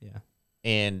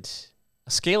 and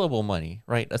scalable money,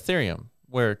 right? Ethereum,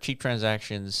 where cheap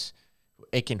transactions,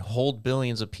 it can hold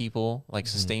billions of people,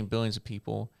 sustain billions of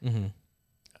people.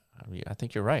 I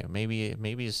think you're right.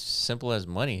 Maybe as simple as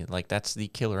money. Like that's the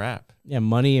killer app. Yeah,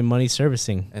 money and money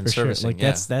servicing. And servicing. Sure.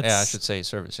 That's I should say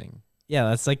servicing. Yeah,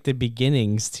 that's like the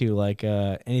beginnings to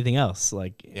anything else.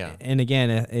 And again,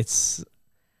 it's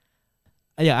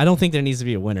I don't think there needs to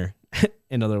be a winner.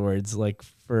 In other words,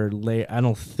 I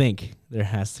don't think there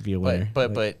has to be a winner.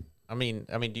 But I mean,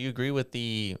 do you agree with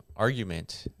the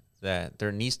argument that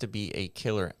there needs to be a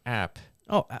killer app?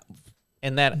 Oh,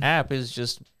 and that app is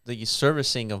just the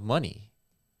servicing of money.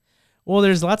 Well,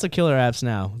 there's lots of killer apps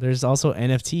now. There's also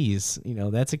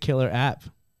NFTs. That's a killer app.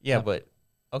 Yeah, but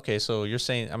okay, so you're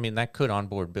saying, that could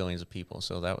onboard billions of people,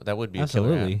 so that would be a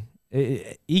killer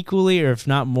app. Equally, or if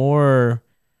not more,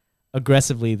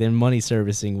 aggressively than money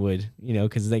servicing would,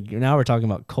 because like now we're talking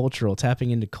about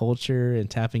tapping into culture and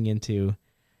tapping into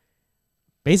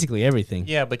basically everything.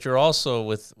 Yeah, but you're also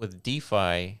with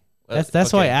DeFi.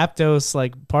 That's why Aptos,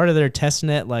 like part of their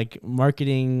testnet, like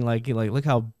marketing, like look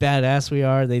how badass we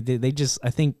are. They just, I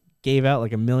think, gave out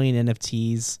like 1 million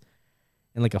NFTs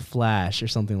in like a flash or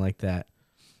something like that.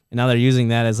 And now they're using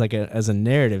that as like as a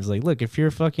narrative. It's like, look, if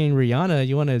you're fucking Rihanna,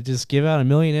 you want to just give out 1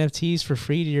 million NFTs for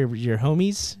free to your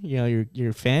homies,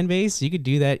 your fan base, you could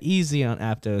do that easy on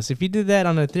Aptos. If you did that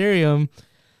on Ethereum,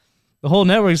 the whole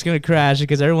network's going to crash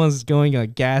because everyone's going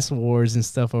on gas wars and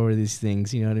stuff over these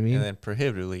things. You know what I mean? And then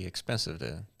prohibitively expensive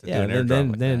to do an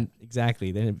airdrop then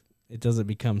exactly. Then it doesn't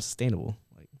become sustainable.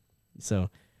 So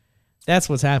that's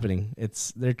what's happening.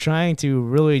 They're trying to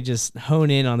really just hone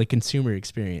in on the consumer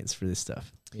experience for this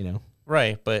stuff.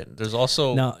 Right, but there's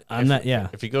also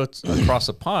If you go across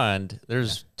a pond,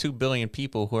 there's 2 billion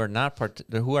people who are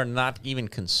not even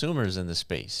consumers in the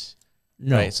space.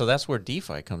 No. Right, so that's where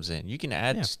DeFi comes in. You can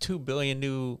add 2 billion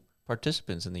new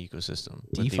participants in the ecosystem.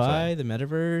 DeFi, the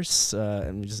metaverse,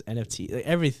 and just NFT, like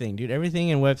everything, dude. Everything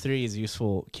in Web3 is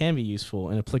useful, can be useful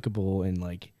and applicable, and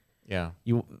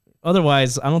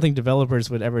otherwise, I don't think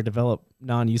developers would ever develop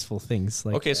non-useful things.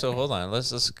 Okay, so hold on.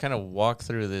 Let's kind of walk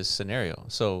through this scenario.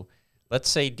 So let's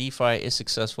say DeFi is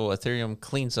successful. Ethereum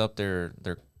cleans up their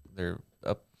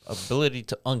ability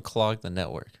to unclog the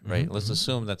network, right? Mm-hmm. Let's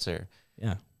assume that's there.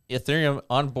 Yeah. Ethereum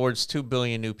onboards 2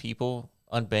 billion new people,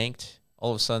 unbanked.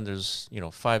 All of a sudden, there's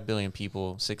 5 billion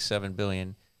people, 6-7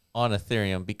 billion on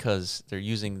Ethereum because they're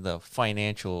using the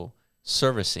financial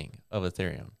servicing of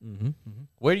Ethereum. Mm-hmm, mm-hmm.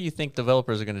 Where do you think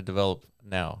developers are going to develop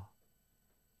now?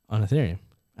 On Ethereum.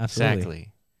 Absolutely.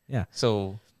 Exactly. Yeah.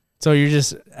 So you're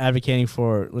just advocating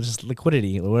for just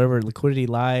liquidity. Wherever liquidity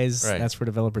lies, right. That's where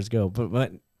developers go.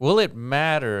 But will it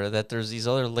matter that there's these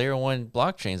other layer 1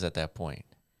 blockchains at that point?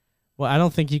 Well, I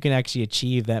don't think you can actually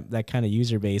achieve that kind of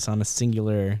user base on a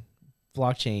singular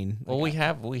blockchain. Well, we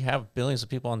have billions of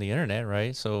people on the internet,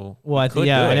 right? So I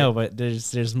know, but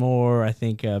there's more. I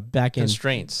think back end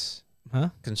constraints. Huh?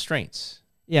 Constraints.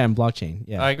 Yeah, and blockchain.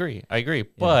 Yeah, I agree. Yeah.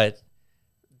 But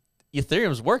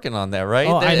Ethereum's working on that, right?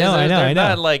 Oh, I know. They're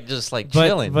not just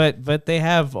chilling. But they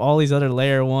have all these other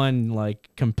layer 1 like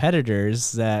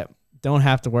competitors that don't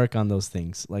have to work on those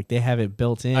things. Like they have it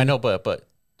built in. I know, but.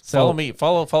 So,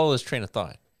 follow this train of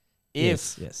thought.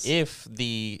 If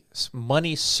the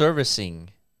money servicing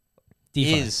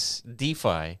is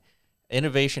DeFi,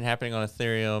 innovation happening on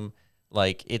Ethereum,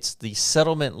 like it's the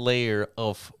settlement layer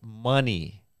of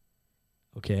money.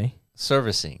 Okay.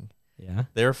 Servicing. Yeah.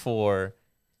 Therefore,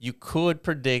 you could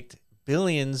predict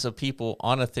billions of people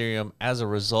on Ethereum as a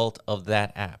result of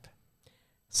that app.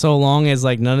 So long as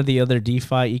none of the other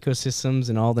DeFi ecosystems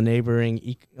and all the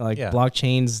neighboring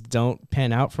blockchains don't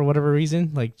pan out for whatever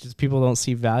reason, just people don't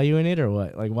see value in it or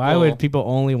what? Why would people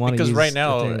only want to use? Because right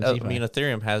now, Ethereum,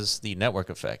 Ethereum has the network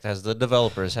effect, has the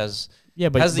developers, has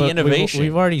the innovation.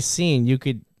 We've already seen you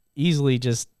could easily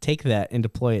just take that and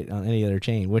deploy it on any other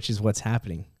chain, which is what's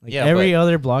happening. Every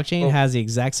other blockchain has the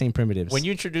exact same primitives. When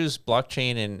you introduce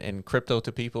blockchain and crypto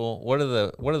to people, what are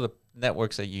the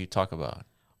networks that you talk about?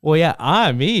 Well, yeah,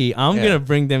 I'm gonna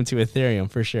bring them to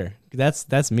Ethereum for sure.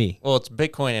 That's me. Well, it's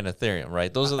Bitcoin and Ethereum,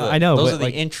 right? Those are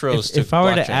the intros. If I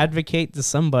were to advocate to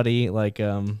somebody hey,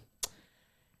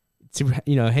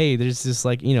 there's this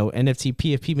NFT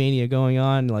PFP mania going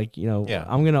on,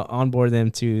 I'm gonna onboard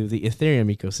them to the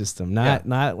Ethereum ecosystem, not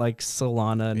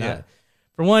Solana,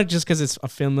 for one, just because it's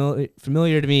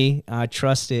familiar to me, I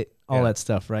trust it, all that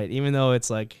stuff, right? Even though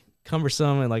it's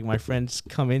cumbersome and my friends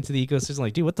come into the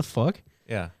ecosystem, dude, what the fuck?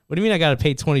 Yeah. What do you mean I got to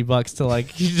pay $20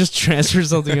 to you just transfer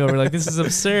something over? This is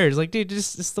absurd. It's dude,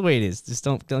 just the way it is. Just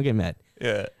don't get mad.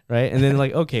 Yeah. Right. And then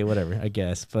okay, whatever, I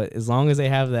guess. But as long as they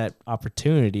have that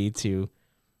opportunity to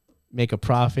make a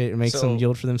profit and make some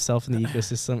yield for themselves in the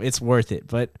ecosystem, it's worth it.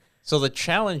 But so the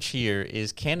challenge here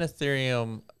is, can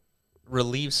Ethereum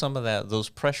relieve some of those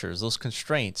pressures, those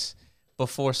constraints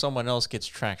before someone else gets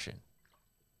traction?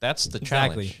 That's the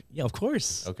challenge. Yeah, of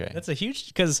course. Okay. That's a huge,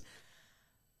 because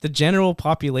the general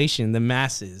population, the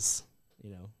masses,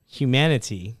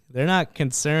 humanity, they're not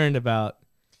concerned about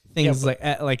things like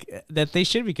that they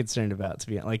should be concerned about, to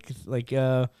be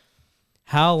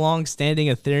how long-standing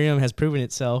Ethereum has proven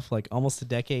itself, almost a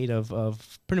decade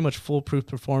of pretty much foolproof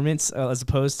performance, as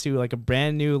opposed to a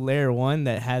brand new layer 1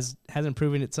 that hasn't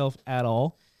proven itself at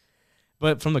all.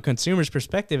 But from a consumer's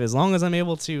perspective, as long as I'm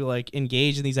able to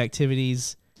engage in these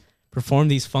activities, perform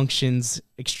these functions,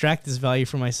 extract this value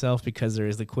for myself because there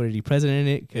is liquidity present in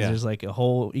it, because there's a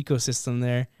whole ecosystem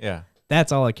there. Yeah.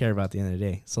 That's all I care about at the end of the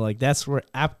day. So that's where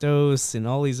Aptos and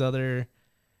all these other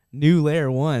new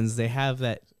layer ones, they have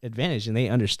that advantage and they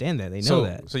understand that. They know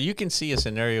that. So you can see a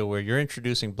scenario where you're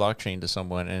introducing blockchain to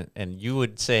someone and you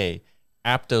would say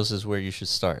Aptos is where you should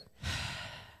start.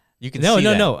 You can see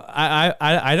that. No.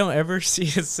 I don't ever see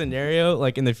a scenario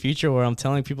like in the future where I'm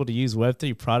telling people to use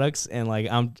Web3 products and like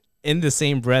I'm in the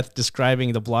same breath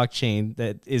describing the blockchain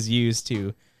that is used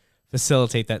to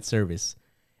facilitate that service.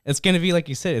 It's going to be like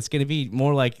you said. It's going to be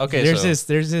more like there's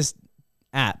this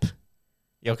app.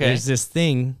 Okay. There's this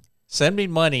thing. Send me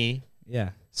money. Yeah.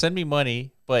 Send me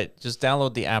money, but just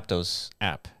download the Aptos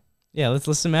app. Yeah.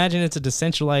 Let's imagine it's a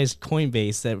decentralized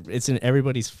Coinbase that it's in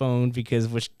everybody's phone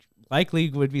which likely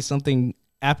would be something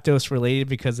Aptos related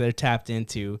because they're tapped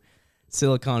into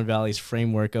Silicon Valley's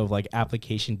framework of like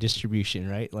application distribution,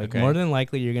 right? Like more than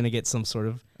likely you're going to get some sort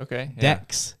of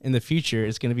DEX in the future.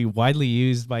 It's going to be widely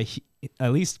used by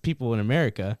at least people in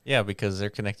America. Yeah, because they're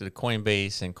connected to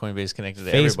Coinbase and Coinbase connected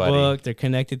to Facebook, everybody. They're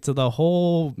connected to the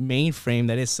whole mainframe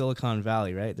that is Silicon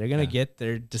Valley, right? They're going to get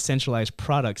their decentralized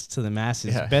products to the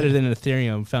masses better than an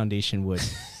Ethereum foundation would.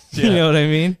 You know what I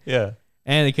mean? Yeah.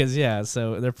 And because,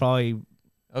 so they're probably...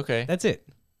 Okay. That's it.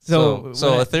 So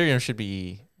Ethereum should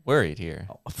be worried here.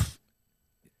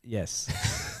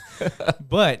 Yes.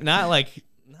 But not like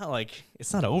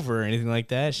it's not over or anything like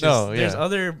that. It's just, there's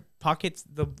other pockets.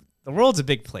 The world's a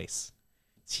big place.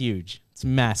 It's huge. It's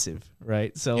massive,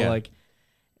 right? So like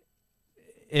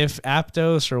if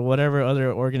Aptos or whatever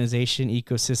other organization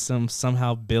ecosystem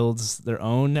somehow builds their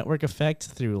own network effect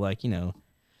through like,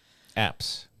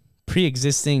 apps,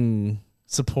 pre-existing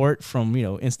support from,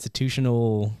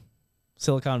 institutional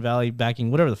Silicon Valley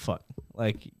backing, whatever the fuck.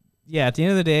 Like, at the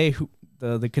end of the day,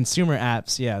 the consumer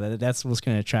apps, that's what's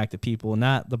going to attract the people,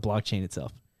 not the blockchain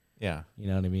itself. Yeah. You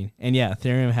know what I mean? And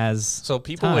Ethereum has so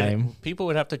people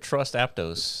would have to trust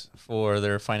Aptos for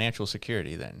their financial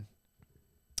security then.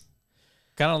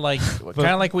 Kind of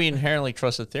like we inherently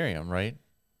trust Ethereum, right?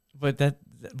 But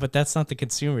that's not the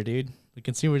consumer, dude. The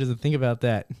consumer doesn't think about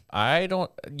that.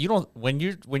 When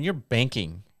you're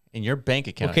banking in your bank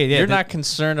account, you're not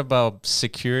concerned about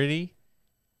security.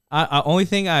 Only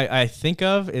thing I think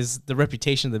of is the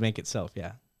reputation of the bank itself.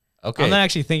 Yeah. Okay. I'm not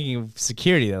actually thinking of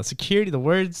security though. The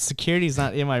word security is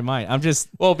not in my mind. I'm just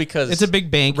because it's a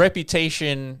big bank.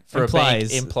 Reputation for a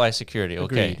bank implies security.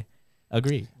 Okay.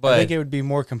 Agreed. But I think it would be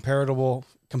more comparable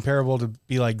to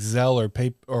be like Zelle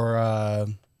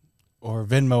or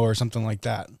Venmo or something like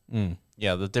that. Mm.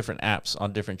 Yeah, the different apps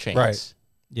on different chains. Right.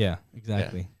 Yeah,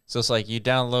 exactly. Yeah. So it's like you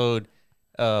download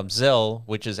Zelle,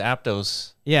 which is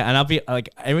Aptos. Yeah, and I'll be like,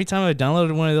 every time I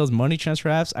downloaded one of those money transfer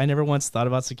apps, I never once thought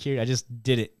about security. I just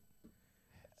did it.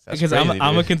 That's because crazy,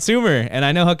 I'm a consumer, and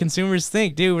I know how consumers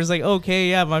think, dude. It was like,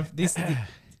 okay, I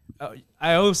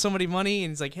owe somebody money,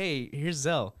 and it's like, hey, here's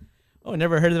Zelle. Oh,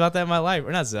 never heard about that in my life.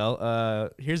 Or not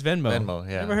Zelle. Here's Venmo. Venmo,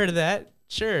 yeah. Never heard of that.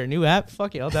 Sure, new app.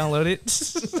 Fuck it, I'll download it.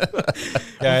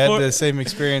 I had the same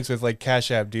experience with like Cash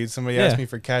App, dude. Somebody asked me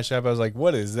for Cash App. I was like,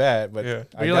 what is that? But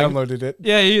I downloaded it.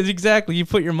 Yeah, exactly. You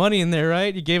put your money in there,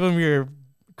 right? You gave them your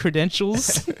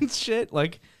credentials and shit.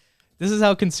 Like, this is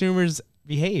how consumers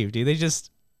behave, dude. They just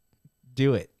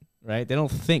do it, right? They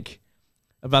don't think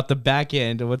about the back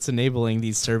end of what's enabling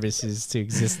these services to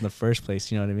exist in the first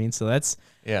place. You know what I mean? So that's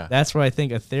where I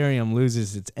think Ethereum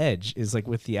loses its edge, is like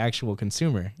with the actual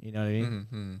consumer. You know what I mean?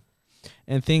 Mm-hmm.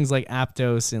 And things like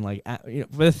Aptos and like,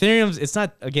 but Ethereum's, it's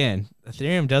not, again,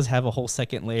 Ethereum does have a whole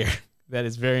second layer that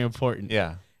is very important.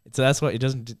 Yeah. So that's why it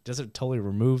doesn't totally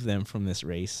remove them from this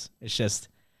race. It's just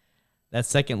that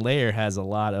second layer has a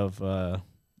lot of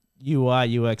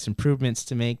UI, UX improvements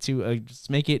to make just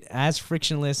make it as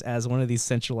frictionless as one of these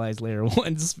centralized layer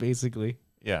ones, basically.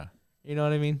 Yeah. You know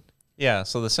what I mean? Yeah.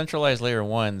 So the centralized layer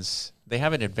ones, they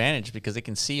have an advantage because they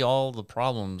can see all the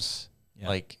problems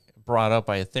like brought up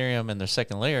by Ethereum and their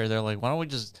second layer. They're like, why don't we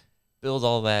just build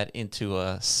all that into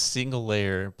a single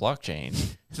layer blockchain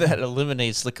that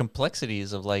eliminates the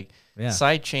complexities of like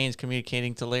side chains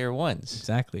communicating to layer ones?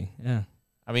 Exactly. Yeah.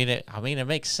 I mean, it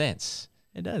makes sense.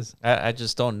 It does. I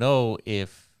just don't know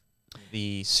if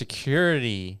the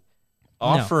security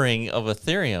offering of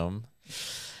Ethereum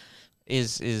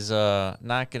is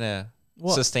not gonna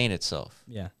sustain itself.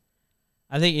 Yeah,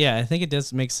 I think it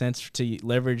does make sense to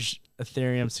leverage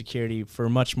Ethereum security for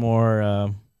much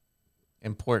more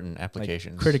important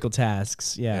applications, like critical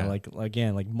tasks. Yeah, like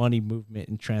again, like money movement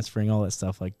and transferring all that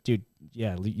stuff. Like, dude,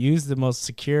 use the most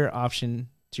secure option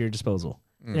to your disposal,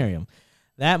 Ethereum.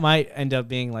 That might end up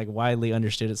being like widely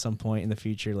understood at some point in the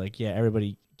future. Like,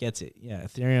 everybody gets it. Yeah,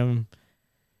 Ethereum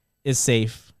is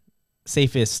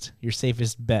safest, your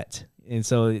safest bet. And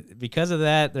so because of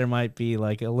that, there might be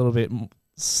like a little bit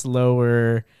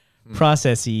slower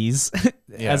processes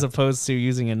as opposed to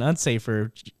using an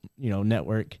unsafer,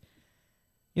 network.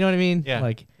 You know what I mean? Yeah.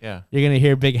 Like, yeah. You're going to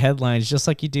hear big headlines just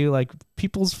like you do, like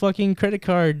people's fucking credit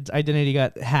card identity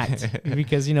got hacked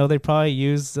because, they probably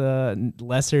use a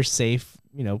lesser safe,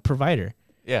 provider.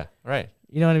 Yeah. Right.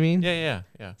 You know what I mean? Yeah.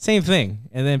 Same thing.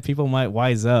 And then people might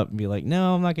wise up and be like,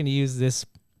 no, I'm not going to use this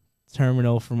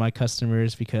terminal for my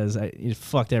customers because it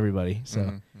fucked everybody.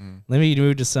 So let me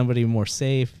move to somebody more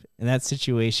safe. In that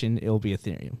situation, it'll be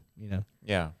Ethereum,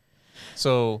 Yeah.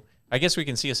 So I guess we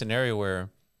can see a scenario where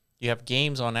you have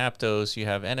games on Aptos, you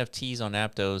have NFTs on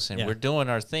Aptos, and we're doing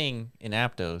our thing in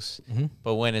Aptos.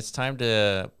 But when it's time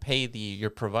to pay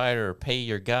your provider, or pay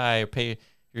your guy, or you're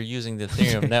using the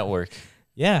Ethereum network.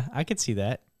 Yeah, I could see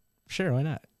that. Sure, why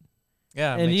not?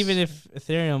 Yeah. And even if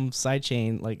Ethereum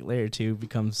sidechain, like layer 2,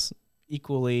 becomes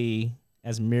equally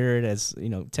as mirrored as,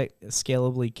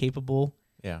 scalably capable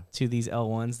to these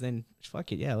L1s, then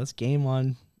fuck it. Yeah, let's game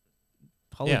on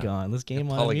Polygon. Yeah. Let's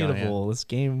game on Polygon, Immutable. Let's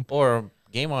game. Or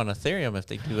game on Ethereum if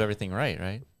they do everything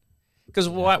right? Because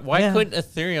why couldn't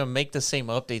Ethereum make the same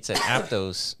updates that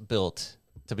Aptos built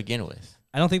to begin with?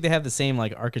 I don't think they have the same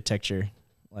architecture.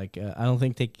 I don't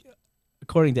think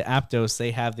according to Aptos,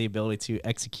 they have the ability to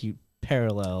execute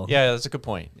parallel. Yeah, that's a good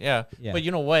point. Yeah. But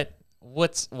you know what?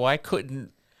 Why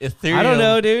couldn't Ethereum I don't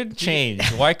know, dude. change?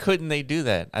 Why couldn't they do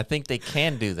that? I think they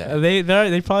can do that.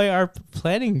 They probably are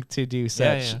planning to do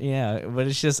such. Yeah, but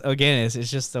it's just, again,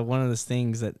 it's just one of those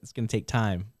things that it's going to take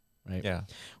time, right? Yeah.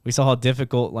 We saw how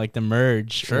difficult the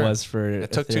merge was for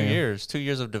It took Ethereum. 2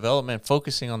 years of development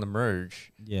focusing on the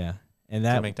merge. Yeah. And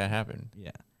to make that happen.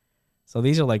 Yeah. So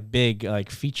these are big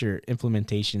feature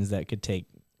implementations that could take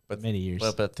many years.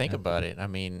 But think about it. I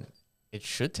mean, it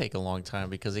should take a long time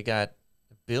because they got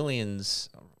billions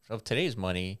of today's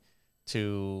money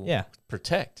to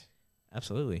protect.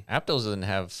 Absolutely. Aptos doesn't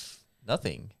have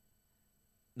nothing.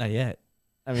 Not yet.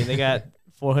 I mean, they got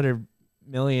 400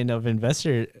 million of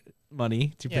investor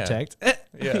money to protect.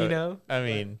 Yeah. I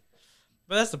mean,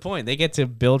 but that's the point. They get to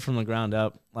build from the ground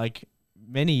up,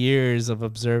 many years of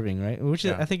observing, right? Which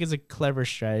I think is a clever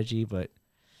strategy, but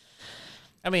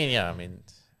I mean,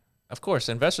 of course,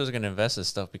 investors are going to invest in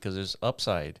stuff because there's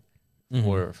upside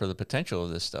for the potential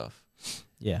of this stuff.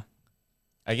 Yeah.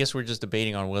 I guess we're just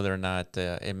debating on whether or not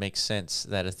it makes sense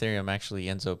that Ethereum actually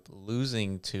ends up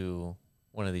losing to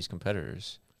one of these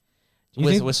competitors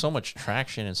with so much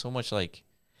traction and so much Do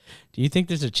you think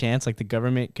there's a chance the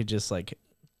government could just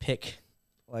pick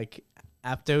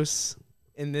Aptos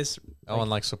in this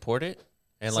and support it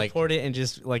and support it and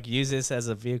just use this as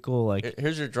a vehicle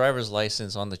here's your driver's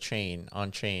license on chain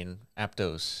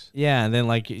Aptos. Yeah, and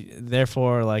then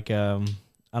therefore I don't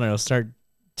know, start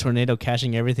tornado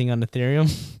caching everything on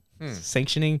Ethereum,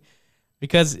 sanctioning,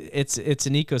 because it's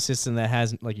an ecosystem that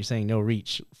has, like you're saying, no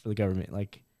reach for the government. I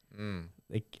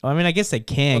guess they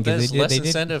can. Well, there's less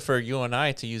incentive for you and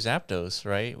I to use Aptos,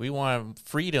 right? We want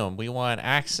freedom. We want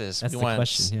access. That's the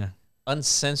question. Yeah,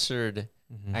 uncensored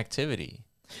activity.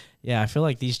 Yeah, I feel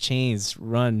like these chains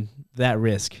run that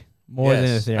risk more than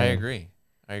Ethereum.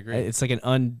 I agree. It's an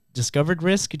undiscovered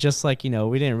risk, just we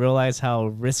didn't realize how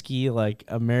risky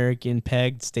American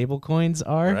pegged stable coins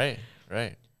are.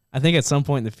 Right. I think at some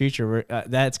point in the future,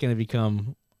 that's going to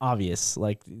become obvious.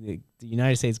 The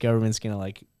United States government's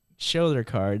going to show their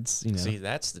cards. See,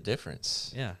 that's the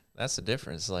difference. Yeah, that's the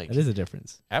difference. It is a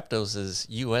difference. Aptos is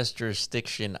U.S.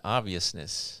 jurisdiction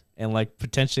obviousness, and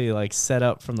potentially set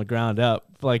up from the ground up,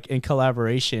 in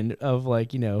collaboration of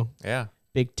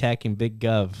big tech and big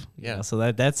gov. Yeah.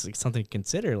 So that's something to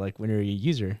consider when you're a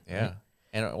user. Yeah. Right?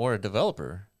 And or a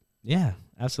developer. Yeah,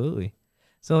 absolutely.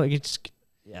 So it's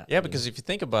because if you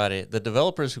think about it, the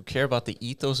developers who care about the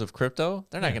ethos of crypto,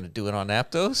 they're not going to do it on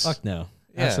Aptos. Fuck no.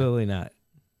 Yeah. Absolutely not.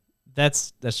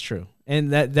 That's true.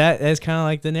 And that is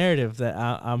kind of the narrative that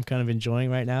I'm kind of enjoying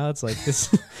right now. It's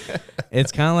this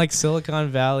it's kind of Silicon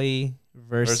Valley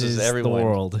versus the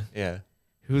world. Yeah.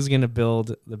 Who's gonna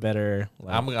build the better?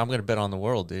 I'm gonna bet on the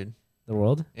world, dude. The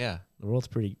world? Yeah, the world's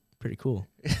pretty cool.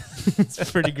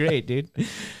 It's pretty great, dude.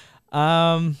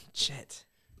 Shit.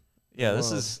 Yeah,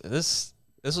 this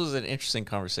was an interesting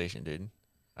conversation, dude.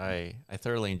 I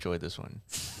thoroughly enjoyed this one.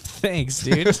 Thanks,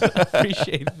 dude. I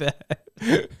appreciate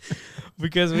that.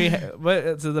 Because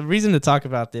so the reason to talk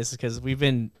about this is because we've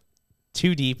been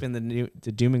too deep in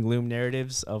the doom and gloom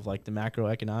narratives of the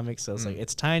macroeconomics. So it's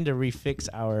it's time to refix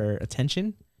our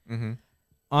attention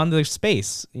on the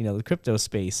space, the crypto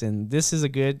space. And this is a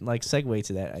good segue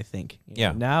to that, I think.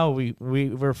 Now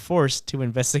we're forced to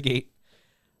investigate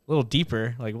a little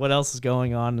deeper, what else is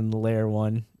going on in the layer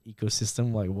 1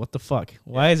 ecosystem. What the fuck?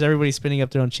 Why is everybody spinning up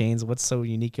their own chains? What's so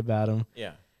unique about them?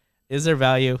 Yeah. Is there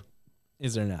value?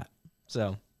 is there not?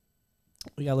 So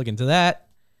we gotta look into that.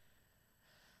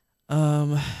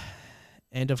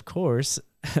 And of course,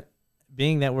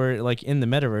 being that we're like in the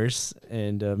metaverse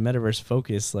and metaverse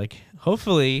focus, like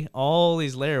hopefully all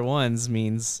these layer ones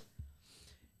means,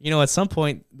 at some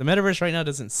point the metaverse right now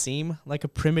doesn't seem like a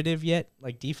primitive yet,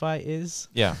 like DeFi is.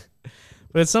 Yeah.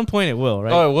 But at some point it will,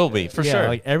 right? Oh, it will be for sure.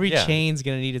 Like every chain's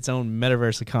gonna need its own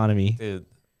metaverse economy. Dude,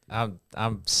 I'm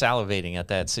salivating at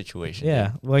that situation.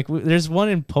 Yeah, dude. like there's one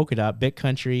in Polkadot,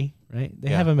 BitCountry, right? They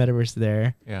have a metaverse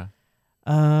there. Yeah.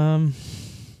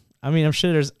 I mean, I'm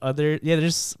sure there's other. Yeah,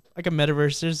 there's like a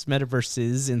metaverse. There's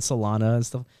metaverses in Solana and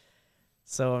stuff.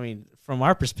 So I mean, from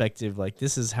our perspective, like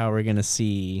this is how we're gonna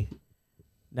see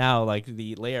now, like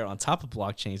the layer on top of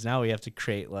blockchains. Now we have to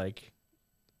create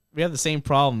we have the same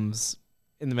problems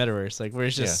in the metaverse. Like we're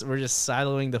just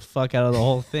siloing the fuck out of the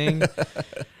whole thing.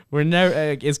 We're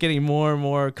never. It's getting more and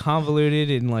more convoluted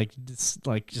and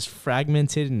just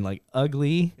fragmented and like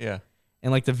ugly. Yeah.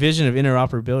 And like the vision of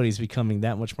interoperability is becoming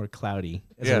that much more cloudy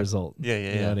as a result. Yeah.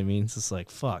 You know what I mean? It's just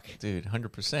like fuck, dude.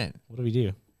 100%. What do we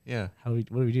do? Yeah. What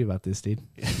do we do about this, dude?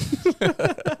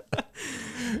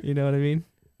 You know what I mean?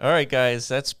 All right, guys.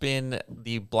 That's been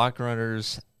the Block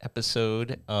Runners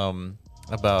episode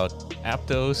about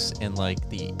Aptos and like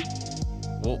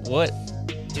what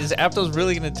is Aptos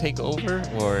really going to take over,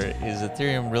 or is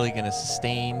Ethereum really going to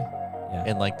sustain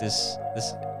in like this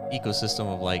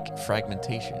ecosystem of like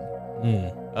fragmentation?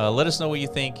 Let us know what you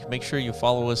think. Make sure you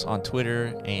follow us on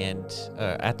Twitter and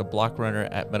at the Block Runner,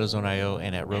 at MetaZone.io,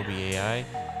 and at Roby AI.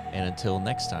 And until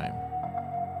next time,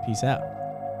 peace out.